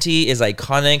 Fenty is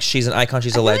iconic. She's an icon.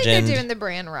 She's a legend. They're doing the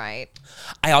brand right.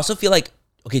 I also feel like,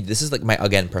 okay, this is like my,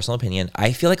 again, personal opinion.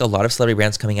 I feel like a lot of celebrity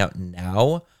brands coming out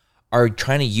now are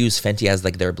trying to use Fenty as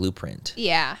like their blueprint.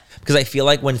 Yeah. Because I feel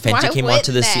like when Fenty came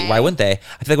onto the scene, why wouldn't they?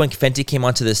 I feel like when Fenty came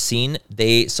onto the scene,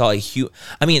 they saw a huge,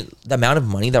 the amount of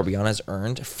money that Rihanna's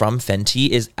earned from Fenty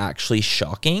is actually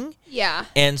shocking. Yeah.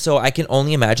 And so I can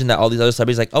only imagine that all these other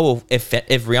celebrities like, oh, well, if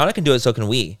Rihanna can do it, so can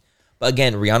we. But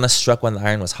again, Rihanna struck when the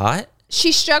iron was hot.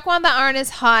 She struck when the iron is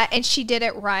hot, and she did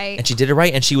it right.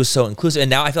 And she was so inclusive. And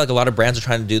now I feel like a lot of brands are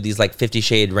trying to do these like 50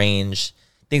 shade range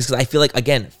things because I feel like,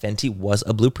 again, Fenty was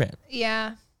a blueprint.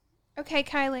 Yeah. Okay,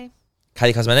 Kylie.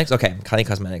 Kylie Cosmetics? Okay, Kylie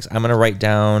Cosmetics. I'm going to write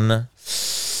down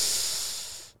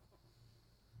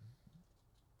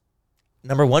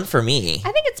number 1 for me.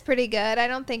 I think it's pretty good. I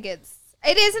don't think it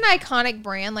is an iconic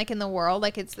brand, like in the world,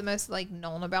 like it's the most like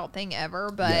known about thing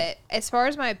ever. But as far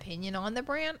as my opinion on the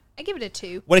brand, I give it a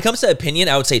 2. When it comes to opinion,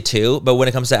 I would say 2. But when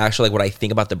it comes to actually like what I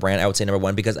think about the brand, I would say number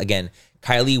 1 because again,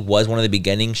 Kylie was one of the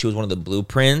beginning. She was one of the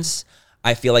blueprints.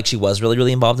 I feel like she was really,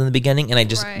 really involved in the beginning, and I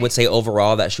just would say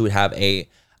overall that she would have a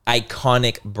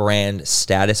iconic brand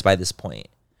status by this point.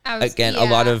 A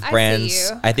lot of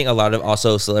brands, I think a lot of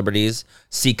also celebrities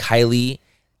see Kylie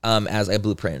as a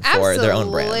blueprint for their own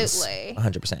brands.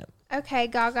 100%. Okay,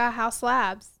 Gaga Haus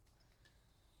Labs.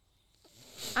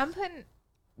 I'm putting...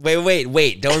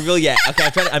 Wait. Don't reveal yet. Okay,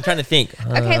 I'm trying to think.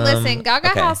 Okay, listen.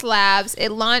 Gaga Haus Labs, it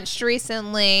launched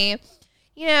recently.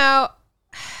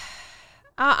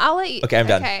 I'll let you... Okay, I'm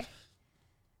done. Okay.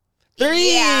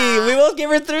 3. Yeah. We both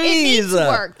give her 3s. It needs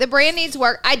work. The brand needs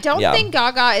work. I don't think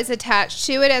Gaga is attached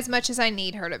to it as much as I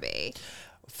need her to be.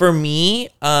 For me,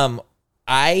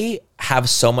 I have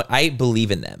so much. I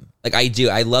believe in them. Like I do.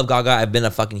 I love Gaga. I've been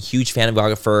a fucking huge fan of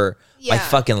Gaga for my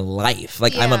fucking life.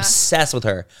 Like I'm obsessed with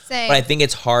her. Same. But I think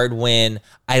it's hard when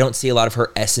I don't see a lot of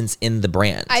her essence in the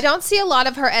brand. I don't see a lot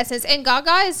of her essence. And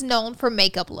Gaga is known for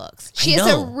makeup looks. She is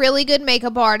a really good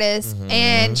makeup artist.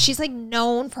 And she's like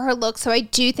known for her looks. So I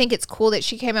do think it's cool that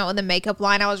she came out with a makeup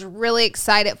line. I was really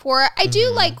excited for it. I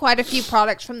do like quite a few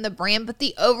products from the brand. But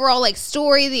the overall like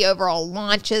story, the overall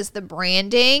launches, the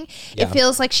branding, it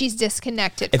feels like she's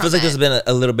disconnected. It feels like there's been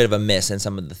a little bit of a miss in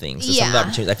some of the things. So some of the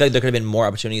opportunities. I feel like there could have been more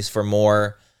opportunities for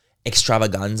more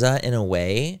extravaganza in a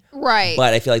way. Right.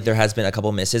 But I feel like there has been a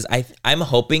couple misses. I'm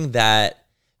hoping that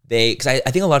because I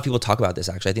think a lot of people talk about this,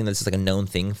 actually. I think this is like a known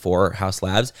thing for Haus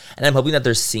Labs. And I'm hoping that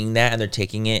they're seeing that and they're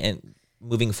taking it and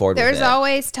moving forward with it. There's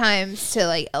always times to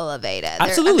like elevate it.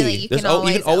 Absolutely. You can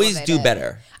always do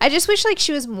better. I just wish like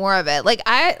she was more of it. Like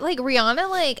Rihanna,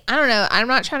 like, I don't know. I'm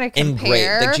not trying to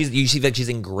compare. Like you see that she's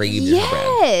engraved in her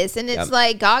brand. Yes. And it's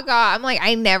like Gaga. I'm like,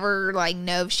 I never like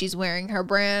know if she's wearing her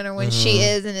brand or when she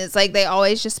is. And it's like, they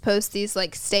always just post these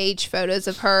like stage photos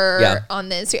of her on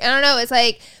the Instagram. I don't know. It's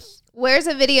like, where's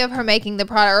a video of her making the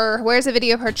product, or where's a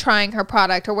video of her trying her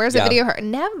product, or where's a video of her?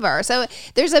 Never. So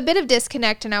there's a bit of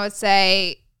disconnect, and I would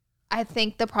say I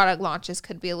think the product launches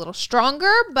could be a little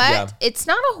stronger, but it's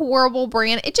not a horrible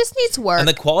brand. It just needs work. And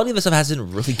the quality of the stuff has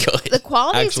been really good. The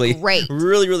quality is great.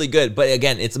 Really, really good. But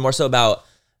again, it's more so about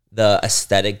the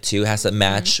aesthetic too, has to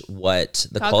match what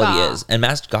the quality is and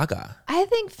match Gaga. I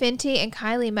think Fenty and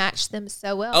Kylie matched them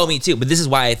so well. Oh, me too. But this is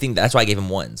why I think that's why I gave them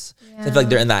ones. Yeah. So I feel like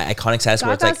they're in that iconic status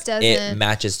where it's like it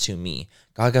matches to me.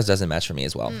 Gaga's doesn't match for me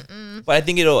as well. But I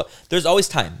think there's always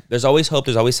time. There's always hope.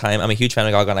 There's always time. I'm a huge fan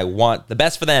of Gaga and I want the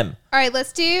best for them. All right,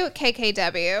 let's do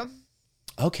KKW.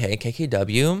 Okay,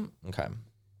 KKW. Okay. Oh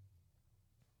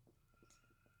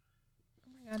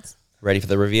my God. Ready for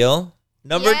the reveal?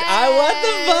 What the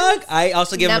fuck? I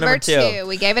also gave it number 2.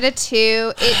 We gave it a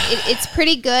 2. It's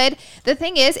pretty good. The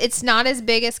thing is, it's not as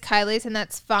big as Kylie's, and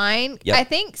that's fine. Yep. I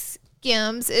think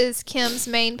Skims is Kim's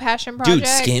main passion project. Dude,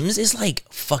 Skims is like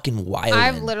fucking wild.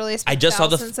 I've literally spent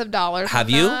thousands of dollars. Have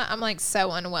you? I'm like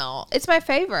so unwell. It's my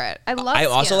favorite. I love. I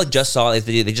also like just saw this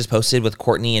video they just posted with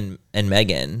Kourtney and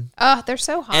Megan. Oh, they're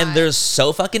so hot. And they're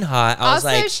so fucking hot. I was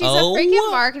like, she's a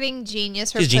freaking marketing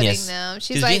genius for putting them.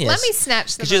 She's like, let me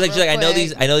snatch them. She's like, I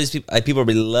know these people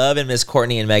really loving Miss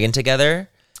Kourtney and Megan together.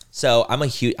 So I'm a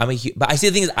huge. But I see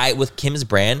the thing is, with Kim's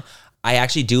brand, I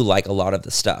actually do like a lot of the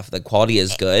stuff. The quality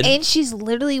is good. And she's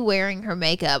literally wearing her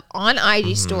makeup on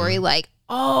IG story, like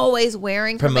always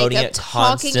wearing her makeup,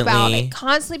 talking about it,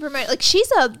 constantly promoting. Like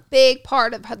she's a big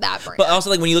part of that brand. But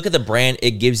also, like when you look at the brand,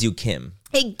 it gives you Kim.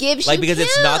 It gives you because Kim.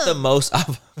 It's not the most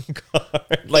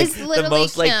avant-garde, like the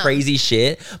most Kim. Like crazy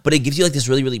shit, but it gives you like this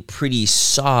really, really pretty,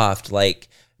 soft, like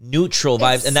neutral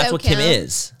vibes, and that's what Kim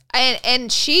is.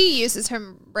 And she uses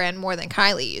her brand more than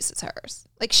Kylie uses hers.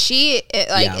 Like she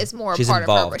is more a part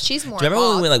involved. of her. She's more. Do you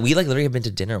remember when we literally have been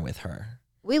to dinner with her?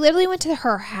 We literally went to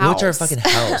her house. We went to her fucking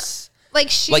house.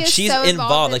 She's so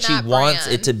involved. Like she wants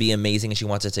it to be amazing and she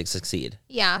wants it to succeed.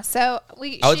 Yeah. So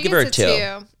I would give her a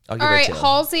 2. All right,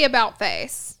 Halsey About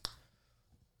Face.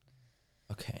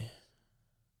 Okay.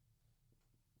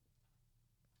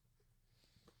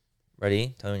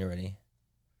 Ready? Tell me when you're ready.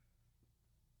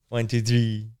 1, 2,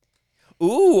 3.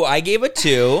 Ooh, I gave a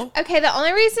 2. Okay, the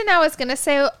only reason I was gonna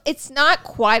say it's not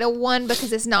quite a 1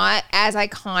 because it's not as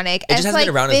iconic. It just hasn't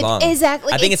been around as long.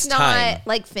 Exactly. I think it's not time.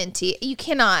 Like Fenty. You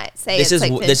cannot say this it's is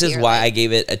like Fenty. This is why I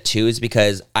gave it a 2 is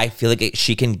because I feel like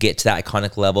she can get to that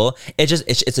iconic level.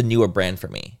 It's a newer brand for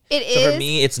me. So for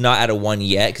me, it's not at a 1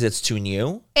 yet because it's too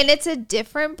new. And it's a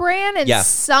different brand. And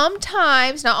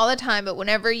sometimes, not all the time, but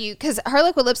whenever because her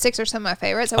liquid lipsticks are some of my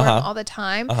favorites. I wear them all the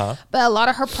time. But a lot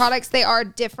of her products, they are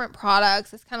different products.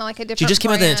 It's kind of like a different She just came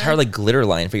brand. out with an entire like glitter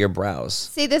line for your brows.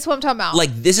 See, this is what I'm talking about.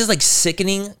 Like this is like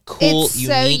sickening, cool, it's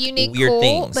unique, weird cool,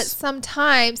 things. But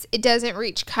sometimes it doesn't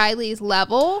reach Kylie's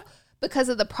level because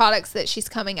of the products that she's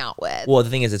coming out with. Well, the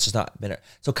thing is, it's just not been.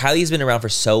 So Kylie's been around for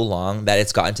so long that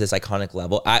it's gotten to this iconic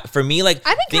level. For me, like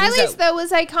I think Kylie's though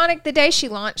was iconic the day she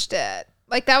launched it.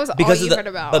 Like that was all you heard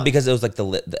about. But because it was like the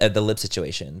lip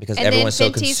situation, because everyone's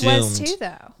so consumed. Was too,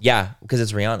 though. Yeah, because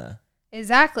it's Rihanna.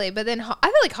 Exactly, but then I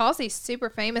feel like Halsey's super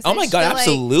famous. Oh my God,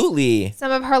 absolutely. Like some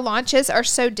of her launches are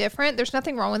so different. There's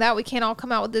nothing wrong with that. We can't all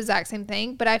come out with the exact same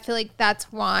thing, but I feel like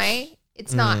that's why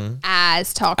it's not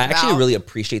as talked about. I actually really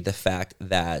appreciate the fact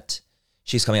that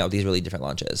she's coming out with these really different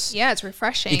launches. Yeah, it's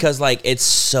refreshing. Because like it's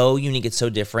so unique, it's so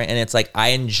different, and it's like I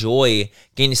enjoy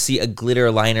getting to see a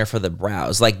glitter liner for the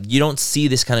brows. Like you don't see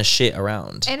this kind of shit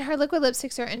around. And her liquid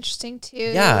lipsticks are interesting too.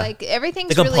 Yeah, like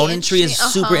everything's the really componentry is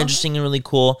super interesting and really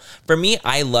cool. For me,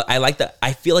 I like that.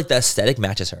 I feel like the aesthetic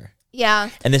matches her. Yeah.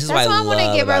 And this is why I want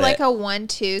to give her like it. a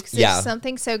 1-2 because there's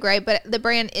something so great, but the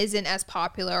brand isn't as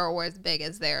popular or as big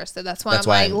as theirs. So that's why I'm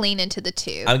like lean into the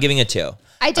 2. I'm giving a 2.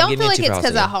 I don't feel like it's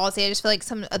because of Halsey. I just feel like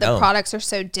some of the products are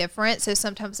so different. So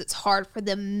sometimes it's hard for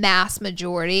the mass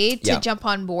majority to jump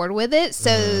on board with it.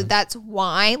 So that's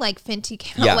why like Fenty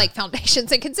came out like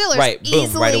foundations and concealers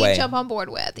easily jump on board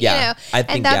with. You know?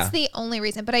 And that's the only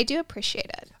reason. But I do appreciate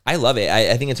it. I love it.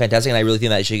 I think it's fantastic. And I really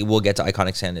think that she will get to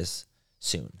iconic status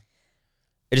soon.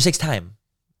 It just takes time.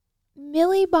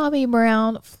 Millie Bobby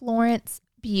Brown, Florence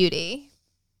Beauty.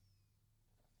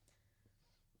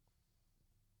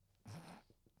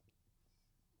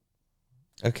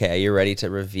 Okay, are you ready to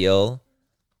reveal?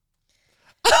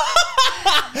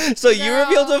 So you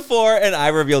revealed a 4 and I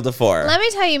revealed a 4. Let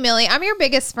me tell you, Millie, I'm your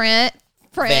biggest fan.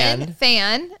 I'm a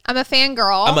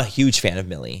fangirl. I'm a huge fan of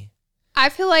Millie. I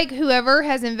feel like whoever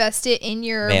has invested in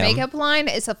your makeup line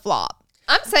is a flop.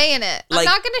 I'm saying it. I'm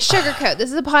not going to sugarcoat.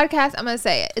 This is a podcast. I'm going to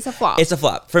say it. It's a flop. It's a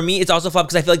flop. For me, it's also a flop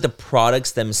because I feel like the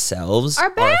products themselves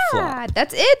are bad. Flop.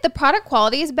 That's it. The product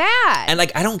quality is bad. And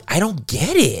like I don't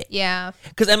get it. Yeah.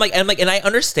 Because and I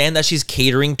understand that she's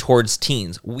catering towards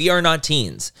teens. We are not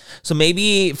teens. So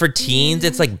maybe for teens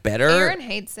it's like better. Aaron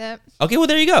hates it. Okay, well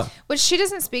there you go. Which she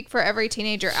doesn't speak for every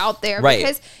teenager out there. Right.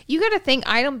 Because you got to think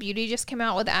Item Beauty just came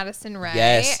out with Addison Rae.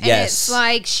 Yes, and it's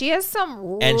like she has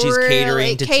some and she's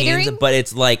catering to teens, but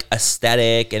it's like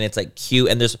aesthetic and it's like cute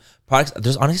and there's products.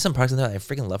 There's honestly some products in there that I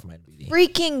freaking love from Item Beauty.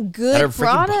 Freaking good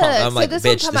products. I'm like, so this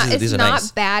bitch, one come out. It's not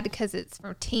nice. Bad because it's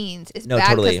for teens. It's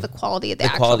bad because the quality of the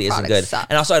actual quality product isn't good. sucks.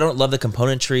 And also I don't love the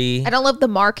componentry. I don't love the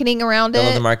marketing around it. I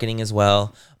love the marketing as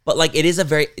well. But like it is a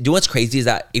very, do you know what's crazy is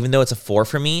that even though it's a 4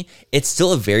 for me, it's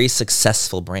still a very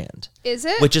successful brand. Is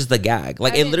it? Which is the gag.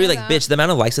 Like it literally like, bitch, the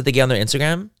amount of likes that they get on their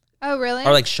Instagram are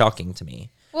like shocking to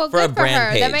me. Well, for good a brand for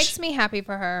her. Page. That makes me happy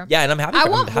for her. Yeah, and I'm happy. I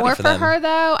want more for her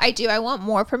though. I do. I want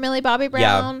more for Millie Bobby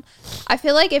Brown. Yeah. I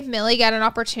feel like if Millie got an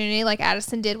opportunity like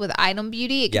Addison did with Item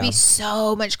Beauty, it could be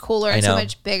so much cooler and so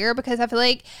much bigger because I feel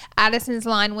like Addison's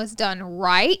line was done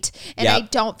right, and I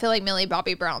don't feel like Millie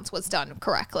Bobby Brown's was done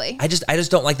correctly. I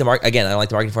just don't like the market. Again, I don't like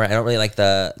the marketing for it. I don't really like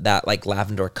that like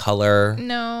lavender color.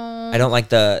 No, I don't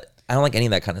like any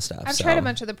of that kind of stuff. I've tried a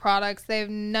bunch of the products.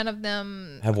 None of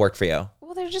them have worked for you.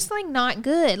 Well, they're just like not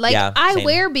good. Like I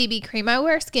wear BB cream, I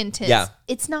wear skin tints. Yeah.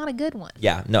 It's not a good one.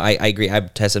 Yeah, no, I agree.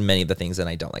 I've tested many of the things and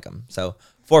I don't like them. So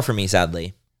 4 for me,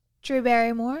 sadly. Drew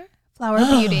Barrymore, Flower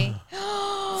Beauty.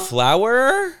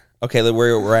 Flower? Okay,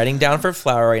 we're writing down for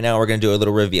Flower right now. We're gonna do a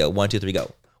little reveal. 1, 2, 3, go.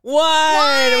 One.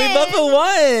 We both put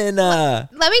 1.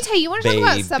 Let me tell you, want to talk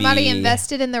about somebody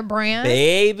invested in their brand?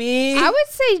 Baby. I would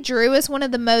say Drew is one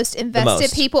of the most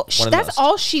invested people. That's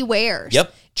all she wears.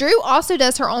 Yep. Drew also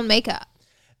does her own makeup.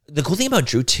 The cool thing about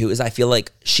Drew too is I feel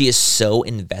like she is so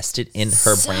invested in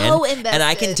her brand. And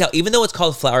I can tell, even though it's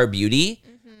called Flower Beauty,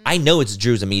 I know it's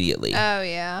Drew's immediately. Oh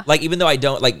yeah. Like even though I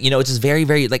don't like, it's just very,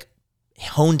 very like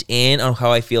honed in on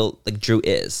how I feel like Drew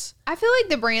is. I feel like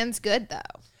the brand's good though.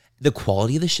 The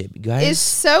quality of the shit, you guys, is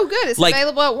so good. It's like,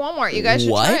 available at Walmart. You guys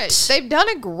should try it. They've done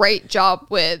a great job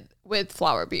with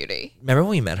Flower Beauty. Remember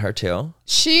when we met her too?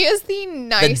 She is the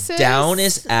nicest, the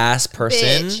downest ass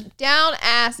person. Bitch. Down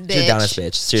ass bitch. She's a down ass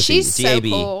bitch. Seriously, she's so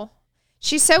cool.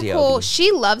 She's so cool.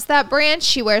 She loves that brand.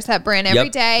 She wears that brand every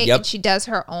day, and she does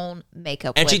her own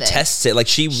makeup. And she tests it. Like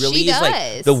she really is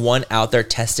like the one out there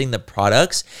testing the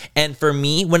products. And for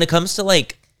me, when it comes to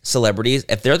like celebrities,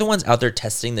 if they're the ones out there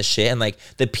testing the shit and like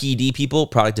the PD people,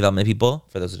 product development people,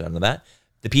 for those who don't know that,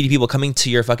 the PD people coming to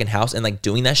your fucking house and like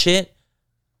doing that shit,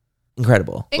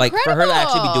 incredible. Like for her to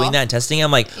actually be doing that and testing,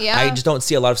 I'm like, I just don't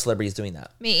see a lot of celebrities doing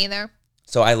that. Me either.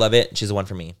 So I love it. She's the one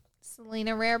for me.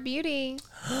 Selena Rare Beauty.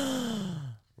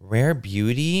 Rare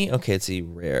Beauty? Okay, let's see.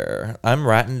 Rare. I'm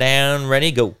writing down.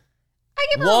 Ready? Go. I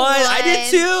give her 1. I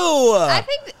did too. I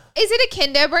think, is it a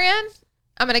Kendo brand?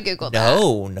 I'm going to Google that.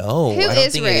 No. Who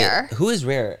is Rare? Who is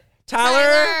Rare?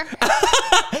 Tyler,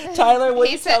 what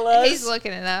do you tell us? He's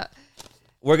looking it up.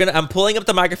 I'm pulling up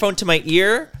the microphone to my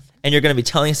ear, and you're going to be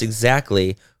telling us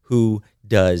exactly who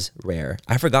does Rare.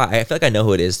 I forgot. I feel like I know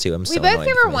who it is too. We both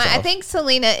give her 1. I think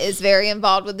Selena is very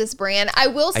involved with this brand. I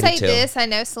will say this. I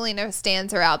know Selena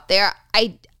stands are out there.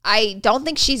 I don't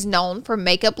think she's known for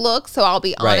makeup looks, so I'll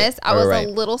be honest. I was a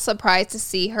little surprised to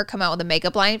see her come out with a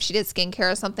makeup line. If she did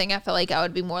skincare or something, I feel like I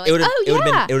would be more like, it would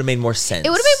have made more sense. It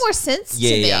would have made more sense to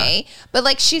me. But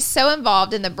like, she's so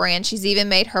involved in the brand. She's even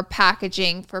made her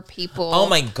packaging for people. Oh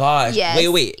my gosh. Yes.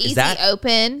 Wait. Is that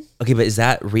open? Okay, but is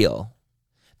that real?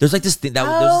 There's like this thing that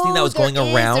there's this thing that was going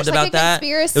around about that.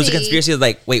 There was a conspiracy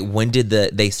like, wait, when did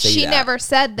they say that? She never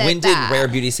said that. When did Rare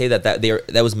Beauty say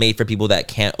that was made for people that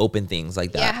can't open things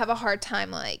like that? Yeah, have a hard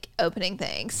time like opening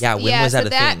things. Yeah, when was that a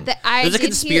thing? There's a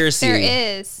conspiracy. There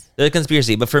is. There's a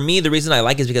conspiracy, but for me, the reason I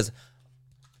like it is because.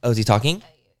 Oh, is he talking?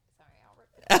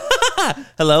 Sorry,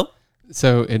 Hello.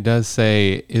 So it does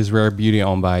say, is Rare Beauty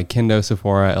owned by Kendo,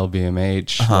 Sephora,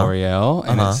 LVMH, L'Oreal?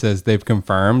 And it says they've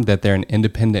confirmed that they're an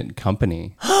independent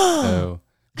company. So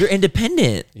they're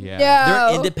independent. Yeah. They're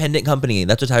an independent company.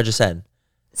 That's what Tyler just said.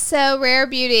 So Rare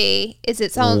Beauty is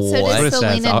its own. So does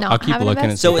Selena not have an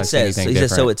investment? So it says. He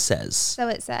says, so it says. So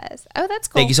it says. Oh, that's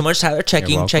cool. Thank you so much, Tyler. Check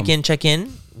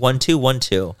in.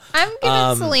 1-2-1-2. I'm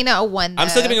giving Selena a 1. Though. I'm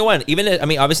still giving a 1. Even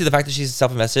obviously the fact that she's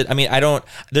self-invested. I mean,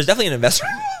 there's definitely an investor.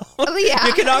 Yeah.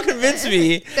 You cannot convince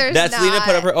me that Selena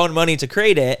put up her own money to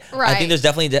create it. Right. I think there's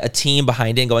definitely a team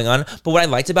behind it going on. But what I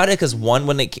liked about it, because one,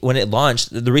 when it launched,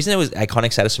 the reason it was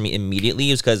iconic status for me immediately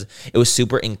was because it was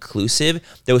super inclusive.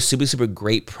 There was super, super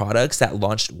great products that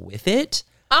launched with it.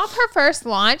 Off her first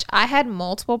launch, I had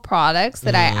multiple products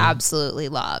that I absolutely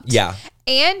loved. Yeah.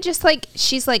 And just like,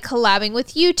 she's like collabing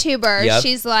with YouTubers. Yep.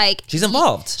 She's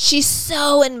involved. She's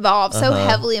so involved, so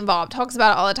heavily involved. Talks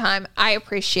about it all the time. I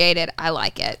appreciate it. I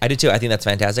like it. I do too. I think that's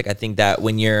fantastic. I think that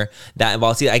when you're that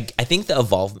involved, see, I think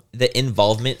the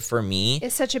involvement for me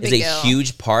is such a big deal.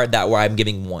 Huge part where I'm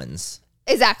giving 1s.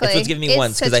 Exactly. It's what's giving me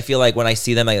 1s because I feel like when I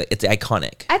see them, it's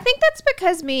iconic. I think that's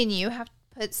because me and you have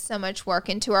put so much work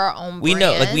into our own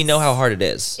brands. We know how hard it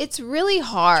is. It's really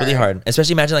hard. It's really hard.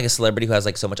 Especially imagine like a celebrity who has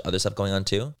like so much other stuff going on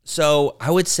too. So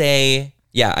I would say,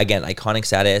 yeah, again, iconic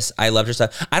status. I loved her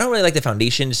stuff. I don't really like the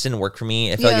foundation. It just didn't work for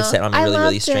me. I feel like it set on me really,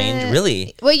 really strange.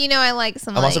 Really? Well, I like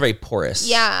some. I'm also very porous.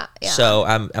 Yeah. So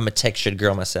I'm a textured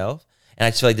girl myself. And I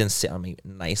just feel like it didn't sit on me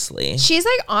nicely. She's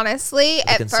like, honestly,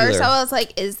 at first I was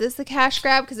like, is this a cash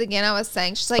grab? Because again, I was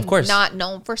saying she's like not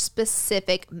known for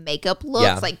specific makeup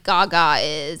looks like Gaga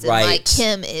is and like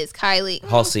Kim is, Kylie.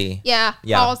 Halsey. Yeah.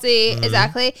 Halsey,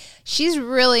 exactly. She's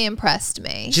really impressed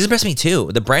me. She's impressed me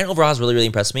too. The brand overall has really, really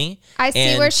impressed me. I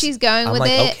see where she's going with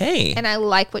it. Okay. And I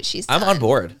like what she's done. I'm on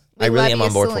board. I really am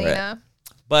on board for it.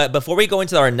 But before we go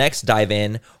into our next dive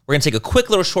in, we're going to take a quick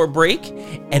little short break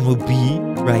and we'll be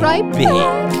right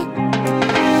back.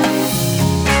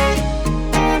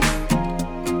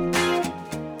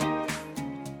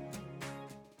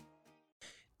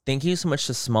 Thank you so much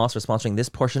to Smalls for sponsoring this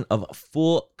portion of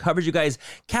full coverage, you guys.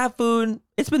 Cat food,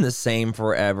 it's been the same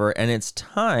forever, and it's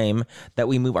time that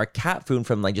we move our cat food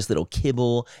from like just little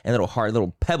kibble and little hard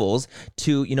little pebbles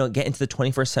to, get into the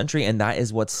 21st century, and that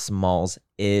is what Smalls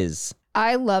is.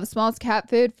 I love Smalls cat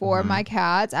food for my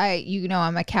cats.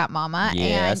 I'm a cat mama.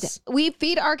 Yes. And we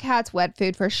feed our cats wet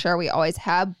food for sure. We always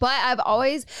have. But I've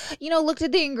always, looked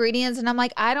at the ingredients and I'm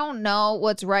like, I don't know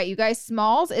what's right. You guys,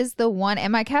 Smalls is the one.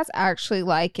 And my cats actually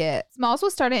like it. Smalls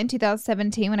was started in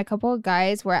 2017 when a couple of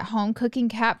guys were at home cooking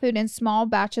cat food in small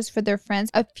batches for their friends.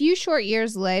 A few short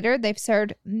years later, they've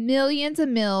served millions of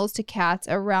meals to cats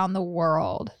around the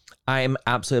world. I'm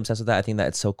absolutely obsessed with that. I think that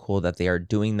it's so cool that they are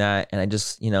doing that. And I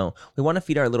just, we want to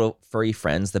feed our little furry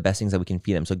friends the best things that we can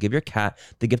feed them. So give your cat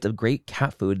the gift of great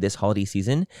cat food this holiday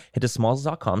season. Head to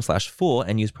smalls.com/fool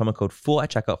and use promo code FOOL at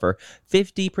checkout for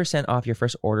 50% off your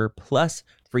first order plus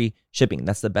free shipping.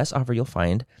 That's the best offer you'll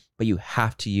find, but you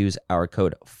have to use our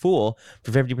code FOOL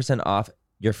for 50% off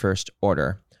your first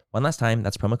order. One last time,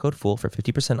 that's promo code FOOL for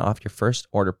 50% off your first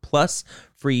order plus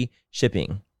free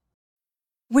shipping.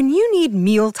 When you need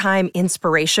mealtime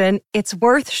inspiration, it's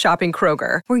worth shopping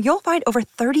Kroger, where you'll find over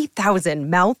 30,000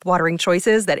 mouth-watering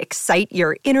choices that excite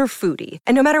your inner foodie.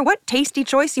 And no matter what tasty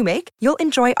choice you make, you'll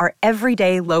enjoy our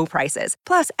everyday low prices,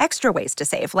 plus extra ways to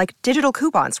save, like digital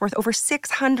coupons worth over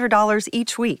 $600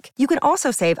 each week. You can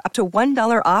also save up to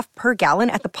 $1 off per gallon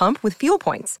at the pump with fuel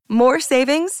points. More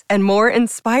savings and more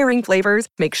inspiring flavors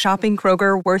make shopping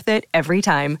Kroger worth it every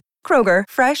time. Kroger,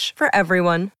 fresh for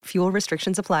everyone. Fuel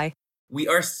restrictions apply. We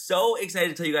are so excited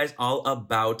to tell you guys all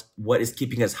about what is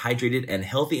keeping us hydrated and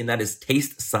healthy, and that is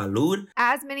Taste Salud.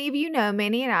 As many of you know,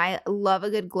 Manny and I love a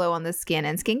good glow on the skin,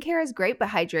 and skincare is great, but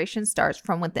hydration starts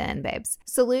from within, babes.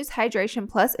 Salud's Hydration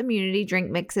Plus Immunity Drink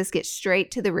Mixes get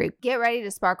straight to the root. Get ready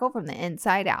to sparkle from the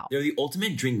inside out. They're the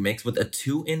ultimate drink mix with a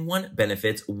 2-in-1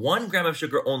 benefits, 1 gram of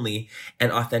sugar only,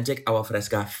 and authentic agua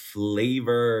fresca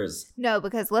flavors. No,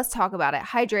 because let's talk about it.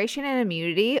 Hydration and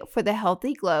immunity for the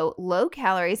healthy glow, low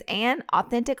calories, and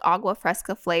authentic agua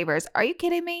fresca flavors. Are you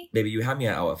kidding me? Baby, you have me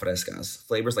at agua frescas.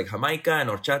 Flavors like Jamaica and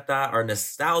horchata are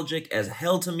nostalgic as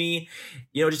hell to me.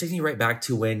 It just takes me right back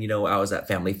to when, I was at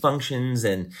family functions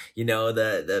and,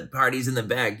 the parties in the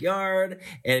backyard.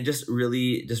 And it just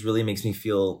really makes me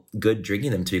feel good drinking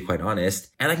them, to be quite honest.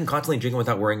 And I can constantly drink them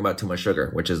without worrying about too much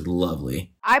sugar, which is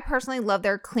lovely. I personally love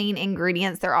their clean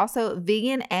ingredients. They're also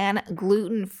vegan and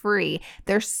gluten-free.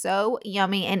 They're so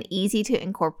yummy and easy to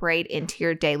incorporate into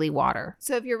your daily water.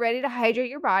 So if you're ready to hydrate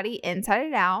your body inside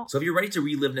and out. So if you're ready to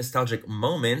relive nostalgic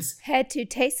moments. Head to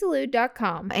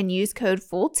tastesalud.com and use code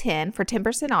FOOL10 for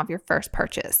 10% off your first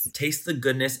purchase. Taste the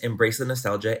goodness, embrace the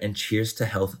nostalgia, and cheers to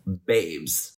health,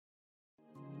 babes.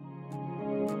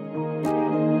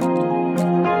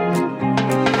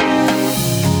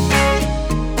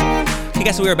 Hey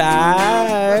guys, we're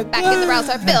back. Back in the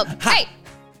browser field. Hey!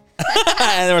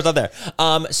 And then we're still there.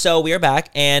 So we are back,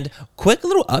 and quick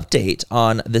little update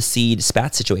on the Seed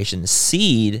Spats situation.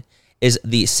 Seed is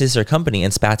the sister company,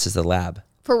 and Spats is the lab.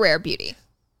 For Rare Beauty.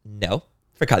 No.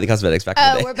 For Kylie Cosmetics back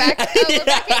in the day. We're back. We're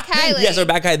back at Kylie. Yes, we're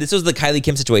back at Kylie. This was the Kylie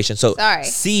Kim situation. So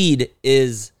Seed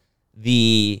is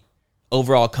the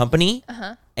overall company,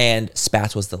 and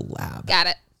Spats was the lab. Got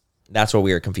it. That's what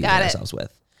we were confusing ourselves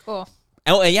with. Cool.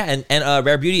 Oh, and yeah, and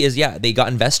Rare Beauty is, they got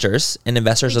investors, and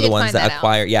investors are the ones that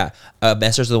acquire. Yeah,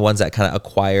 investors are the ones that kind of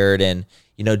acquired and,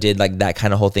 did like that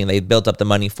kind of whole thing. They built up the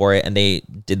money for it, and they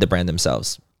did the brand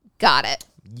themselves. Got it.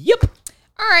 Yep.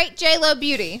 All right, JLo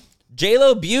Beauty.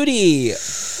 JLo Beauty.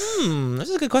 This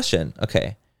is a good question.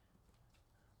 Okay.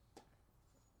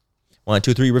 1,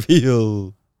 2, 3,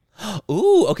 reveal.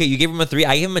 Ooh, okay. You gave him a 3.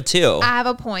 I gave him a 2. I have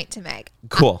a point to make.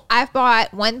 Cool. I've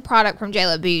bought one product from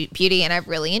JLo Beauty and I've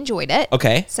really enjoyed it.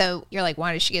 Okay. So you're like,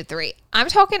 why did she get 3? I'm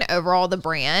talking overall the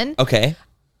brand. Okay.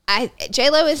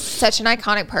 JLo is such an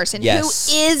iconic person who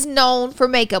is known for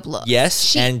makeup looks.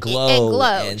 Yes, and glow.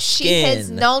 And she is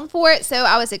known for it. So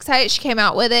I was excited she came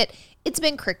out with it. It's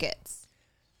been crickets.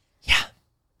 Yeah.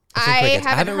 I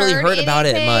haven't really heard about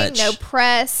it much. No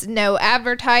press, no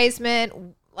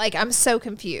advertisement. Like, I'm so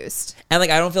confused. And like,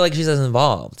 I don't feel like she's as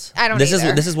involved. I don't This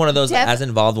is one of those as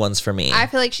involved ones for me. I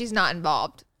feel like she's not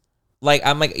involved. Like,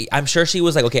 I'm sure she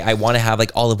was like, okay, I want to have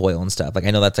like olive oil and stuff. Like,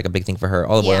 I know that's like a big thing for her,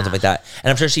 olive oil and stuff like that.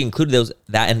 And I'm sure she included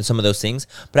that and some of those things.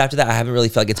 But after that, I haven't really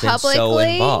felt like it's been so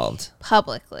involved.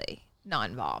 Publicly, not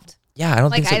involved. Yeah, I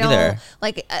don't think so either.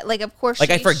 Like of course,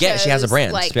 I forget she has a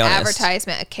brand. Like, to be honest.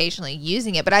 Advertisement occasionally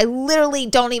using it, but I literally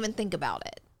don't even think about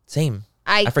it. Same.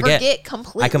 I forget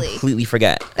completely. I completely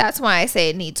forget. That's why I say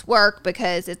it needs work,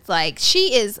 because it's like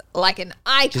she is like an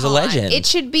icon. She's a legend. It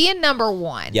should be a number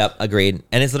 1. Yep, agreed.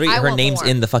 And it's literally her name's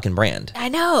in the fucking brand. I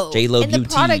know. JLo Beauty. And the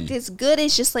product is good.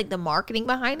 It's just like the marketing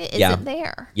behind it isn't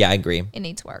there. Yeah, I agree. It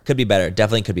needs work. Could be better.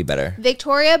 Definitely could be better.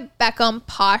 Victoria Beckham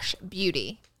Posh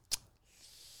Beauty.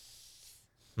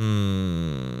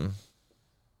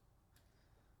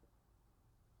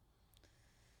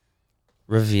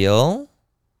 Reveal.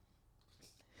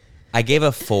 I gave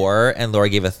a 4 and Laura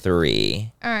gave a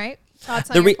 3. All right. Thoughts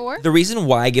on your 4? The reason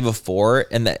why I give a 4,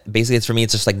 and that basically it's for me,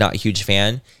 it's just like not a huge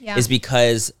fan, is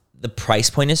because the price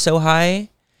point is so high.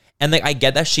 And like, I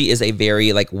get that she is a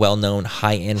very like well-known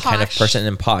high-end kind of person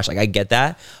and posh. Like, I get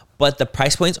that. But the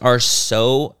price points are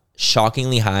so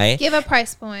shockingly high. Give a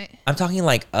price point. I'm talking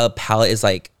like a palette is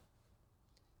like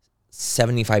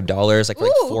 $75, like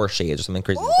 4 shades or something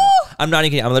crazy like that. I'm not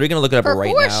even kidding. I'm literally going to look it up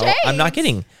right now. Shades. I'm not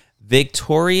kidding.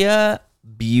 Victoria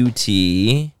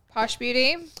Beauty. Posh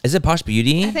Beauty? Is it Posh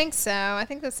Beauty? I think so. I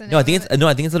think that's the name. No, I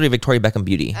think it's literally Victoria Beckham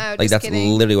Beauty. Oh, like, that's kidding.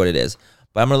 literally what it is.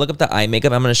 But I'm gonna look up the eye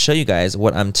makeup. I'm gonna show you guys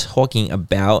what I'm talking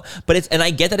about. But and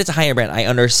I get that it's a higher brand. I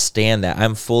understand that.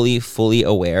 I'm fully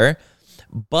aware.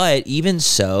 But even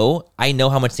so, I know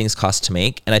how much things cost to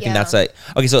make, and I think that's like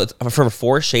okay. So it's, for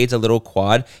 4 shades, a little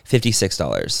quad,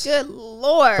 $56. Good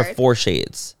Lord. For 4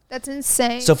 shades. That's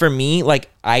insane. So for me, like,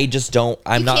 I just don't.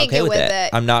 I'm not okay with it.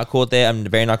 I'm not cool with it. I'm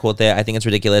very not cool with it. I think it's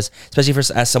ridiculous, especially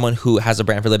as someone who has a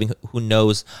brand for a living, who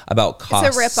knows about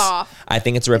costs. It's a ripoff. I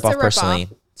think it's a ripoff personally.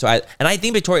 So I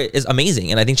think Victoria is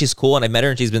amazing, and I think she's cool, and I've met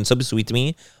her, and she's been so sweet to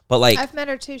me. But like, I've met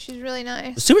her too. She's really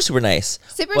nice. Super nice.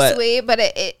 Super sweet, but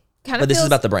it kind of. But this is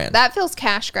about the brand. That feels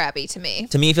cash grabby to me.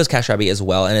 To me, it feels cash grabby as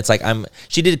well, and it's like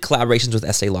she did collaborations with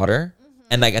Estee Lauder,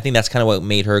 and like I think that's kind of what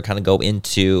made her kind of go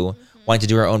into wanting to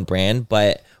do her own brand.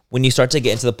 But when you start to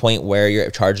get into the point where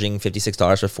you're charging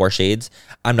 $56 for 4 shades,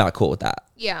 I'm not cool with that.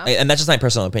 Yeah, and that's just my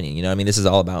personal opinion. You know, what I mean, this is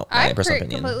all about my personal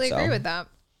opinion. I completely agree with that.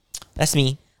 That's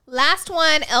me. Last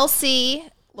one, LC,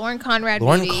 Lauren Conrad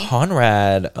Lauren Beauty.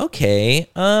 Conrad. Okay.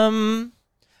 I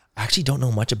actually don't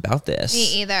know much about this.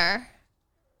 Me either.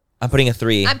 I'm putting a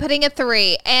 3. I'm putting a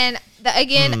 3. And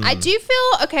again, I do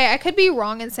feel, okay, I could be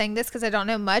wrong in saying this because I don't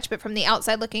know much, but from the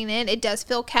outside looking in, it does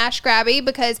feel cash grabby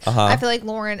because I feel like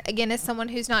Lauren, again, is someone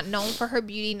who's not known for her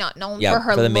beauty, not known for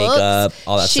her the looks. Makeup,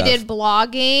 all that stuff. She did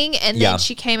blogging, and then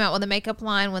she came out with a makeup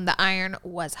line when the iron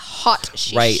was hot.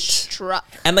 She struck.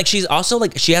 And like, she's also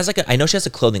like, she has like I know she has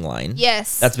a clothing line.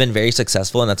 Yes. That's been very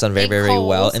successful, and that's done very, very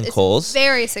well in Kohl's.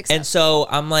 Very successful. And so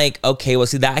I'm like, okay, well,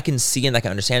 see, that I can see and I can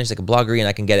understand. She's like a blogger, and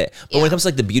I can get it. But when it comes to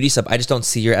like the beauty stuff, I just don't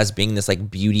see her as being this like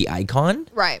beauty icon.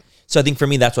 Right. So I think for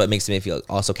me, that's what makes me feel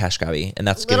also cash grabby, and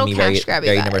that's giving me very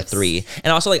number 3.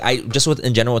 And also like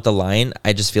in general with the line,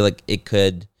 I just feel like it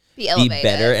could be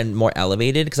better and more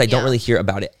elevated because I don't really hear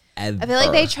about it ever. I feel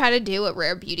like they try to do what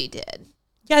Rare Beauty did.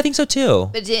 Yeah, I think so too.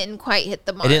 But it didn't quite hit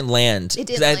the mark. It didn't land.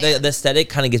 The aesthetic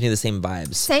kind of gives me the same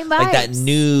vibes. Same vibes. Like that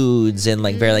nudes and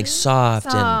like very like soft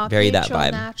and very that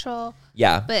vibe. Natural.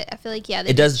 Yeah. But I feel like,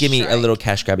 it does give me a little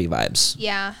cash grabby vibes.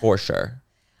 Yeah. For sure.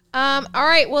 All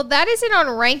right. Well, that is it on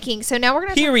ranking. So now we're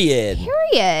going to Period.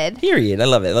 I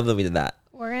love it. I love that we did that.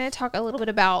 We're going to talk a little bit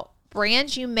about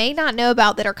brands you may not know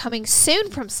about that are coming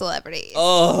soon from celebrities.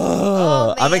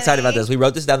 Oh I'm excited about this. We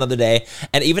wrote this down the other day,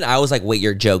 and even I was like, wait,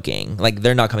 you're joking. Like,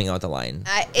 they're not coming out with the line.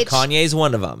 Kanye's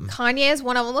one of them.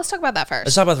 Let's talk about that first.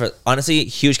 Let's talk about that first. Honestly,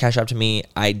 huge cash out to me.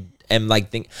 I am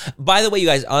like, by the way, you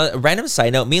guys, random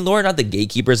side note, me and Laura are not the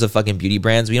gatekeepers of fucking beauty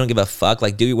brands. We don't give a fuck.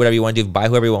 Like, do whatever you want to do, buy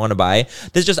whoever you want to buy.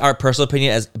 This is just our personal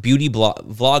opinion as beauty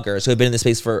vloggers who have been in this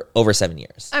space for over 7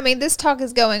 years. I mean, this talk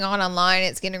is going on online.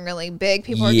 It's getting really big.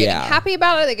 People are getting happy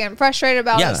about it. They're getting frustrated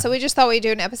about it. So we just thought we'd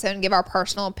do an episode and give our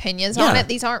personal opinions on it.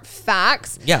 These aren't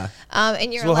facts. Yeah.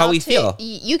 And you're allowed how we feel.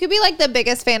 You could be like the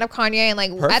biggest fan of Kanye and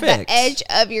like at the edge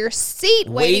of your seat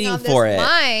waiting on this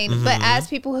line. Mm-hmm. But as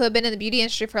people who have been in the beauty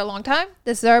industry for a long time,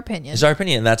 this is our opinion. It's our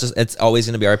opinion. It's always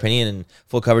going to be our opinion. And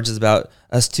full coverage is about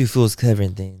us two fools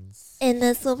covering things. And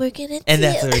that's what we're going to do. And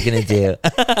that's what we're going to do.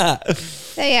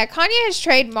 So yeah, Kanye has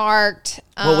trademarked.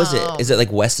 What was it? Is it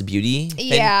like West Beauty?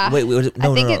 Yeah. Wait,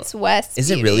 I think it's West Is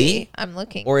Beauty. It really? I'm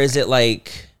looking. Or is it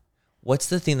like, what's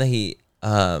the thing that he,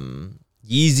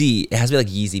 Yeezy? It has to be like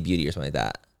Yeezy Beauty or something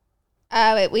like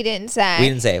that. We didn't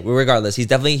say. Regardless, he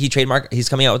trademarked. He's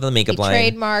coming out with a makeup line.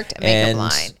 Trademarked a makeup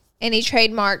line. And he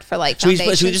trademarked for like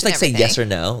foundations. Should we just like say yes or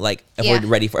no? Like if we're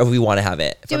ready if we want to have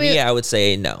it. For me, I would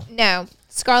say no. No.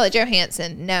 Scarlett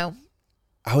Johansson, no.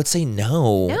 I would say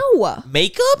no. No.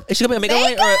 Makeup? Is she going to be a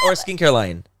makeup line or a skincare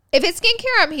line? If it's skincare,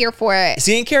 I'm here for it.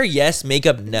 Skincare, yes.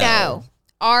 Makeup, no. No.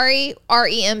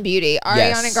 REM Beauty.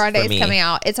 Ariana Grande is coming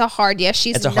out. It's a hard yes.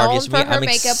 She's known for her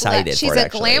makeup look. She's a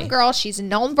glam girl. She's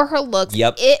known for her looks.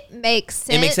 Yep. It makes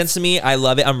sense. It makes sense to me. I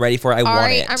love it. I'm ready for it. I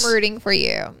want it. I'm rooting for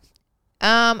you.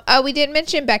 We didn't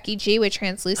mention Becky G with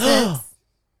Translucent.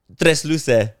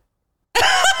 Translucent.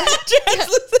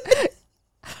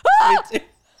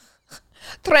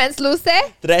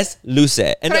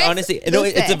 Translucent. And honestly,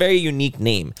 it's a very unique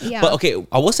name. Yeah. But okay,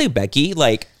 I will say Becky,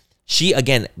 like, she,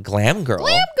 again, glam girl.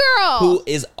 Who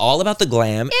is all about the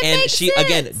glam. And she,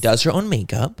 again, does her own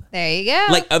makeup. There you go.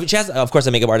 Like, she has, of course,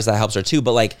 a makeup artist that helps her too.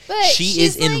 But she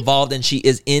is involved and she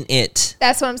is in it.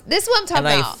 This is what I'm talking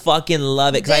about. And I fucking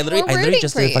love it. Because I literally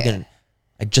just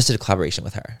did a collaboration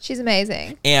with her. She's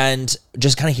amazing. And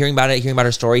just kind of hearing about it, hearing about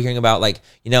her story, hearing about like,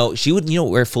 she would,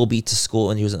 wear full beat to school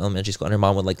when she was in elementary school, and her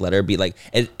mom would like let her be like,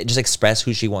 it just express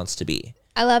who she wants to be.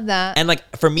 I love that. And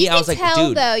like for me, I was like,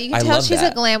 dude, you can tell she's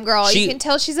a glam girl. You can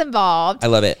tell she's involved. I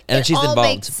love it. And she's involved. It all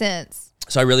makes sense.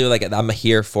 So I really like it. I'm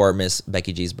here for Miss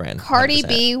Becky G's brand. Cardi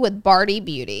B with Barty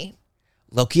Beauty.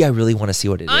 Low-key, I really want to see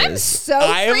what it is.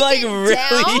 I'm like really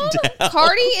down.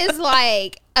 Cardi is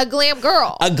like a glam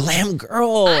girl. A glam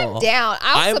girl. I'm down.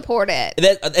 I'll support it.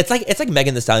 It's like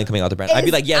Megan Thee Stallion coming out the brand. I'd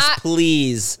be like, yes,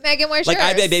 please. Megan, where's yours?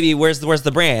 I'd be like, baby, where's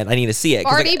the brand? I need to see it.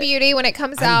 Barty Beauty, when it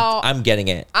comes out. I'm getting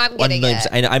it. I'm getting it.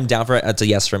 I'm down for it. It's a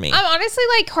yes for me. I'm honestly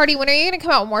like, Cardi, when are you going to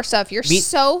come out with more stuff? You're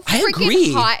so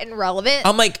freaking hot and relevant.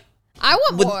 I'm like, I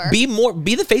want more.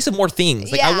 Be the face of more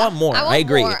things. Like I want more. I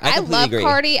agree. I love agree.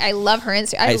 Cardi. I love her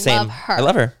Instagram. I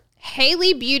love her.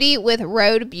 Hailey Beauty with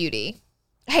Road Beauty.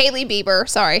 Hailey Bieber.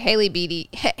 Sorry, Hailey Beauty.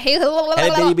 Hailey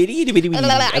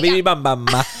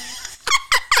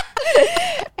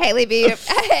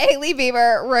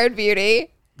Bieber. Road Beauty.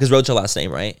 Because Road's her last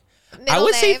name, right? I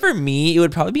would say for me, it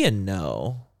would probably be a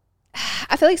no.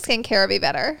 I feel like skincare would be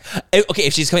better. Okay,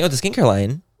 if she's coming out with a skincare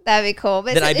line. That'd be cool.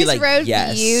 But then I'd be like, Road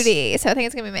Beauty. So I think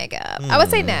it's going to be makeup. I would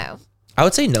say no. I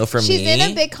would say no for me. She's in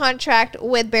a big contract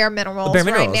with Bare Minerals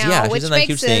right now, which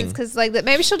makes sense because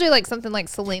maybe she'll do like something like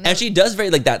Selena. And she does very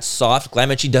like that soft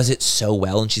glam, and she does it so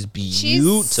well, and she's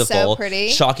beautiful. She's so pretty.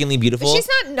 Shockingly beautiful. But she's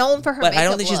not known for her makeup. I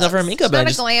don't think she's known for her makeup. She's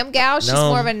not a glam gal. She's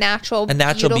more of a natural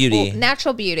beauty.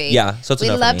 Natural beauty. Yeah, so it's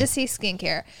we love to see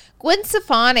skincare. Gwen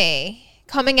Stefani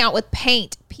coming out with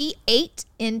Paint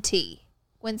P8NT.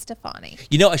 Gwen Stefani.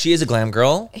 She is a glam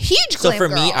girl. Huge glam girl. So for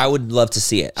me, I would love to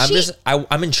see it.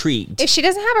 I'm intrigued. If she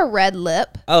doesn't have a red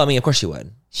lip. Oh, I mean, of course she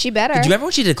would. She better. Do you remember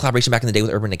when she did a collaboration back in the day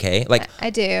with Urban Decay? Like I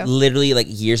do. Literally like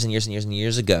years and years and years and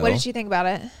years ago. What did you think about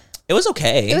it? It was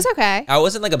okay. It was okay. I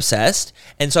wasn't like obsessed.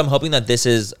 And so I'm hoping that this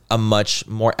is a much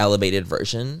more elevated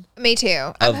version. Me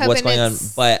too. Of what's going on.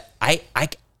 But I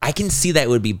can see that it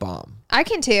would be bomb. I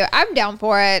can too. I'm down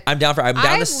for it. I'm down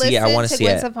to see it. I want to see it.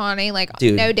 Gwen Stefani,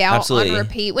 no doubt, absolutely. On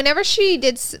repeat. Whenever she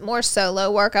did more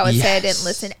solo work, I would say I didn't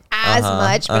listen as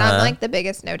much, but I'm like the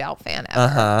biggest No Doubt fan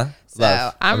ever.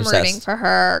 So I'm rooting for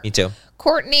her. Me too.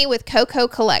 Kourtney with Coco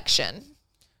Collection.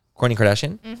 Kourtney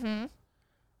Kardashian? Mm-hmm.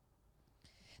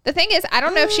 The thing is, I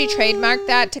don't know if she trademarked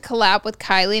that to collab with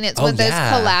Kylie, and it's one of those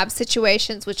collab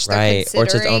situations which they're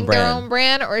considering their own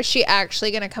brand, or is she actually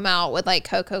going to come out with like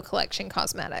Coco Collection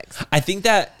Cosmetics? I think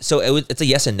that, so it's a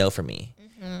yes and no for me.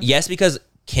 Mm-hmm. Yes, because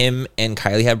Kim and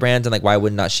Kylie have brands, and like, why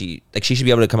would not she? Like, she should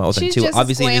be able to come out with them too.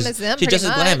 Obviously, she's just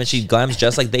as glam, and she glams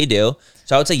just like they do.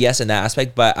 So I would say yes in that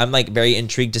aspect, but I'm like very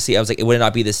intrigued to see. I was like, it would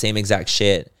not be the same exact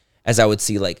shit as I would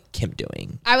see like Kim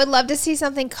doing. I would love to see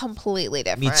something completely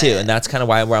different. Me too, and that's kind of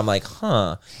why where I'm like, it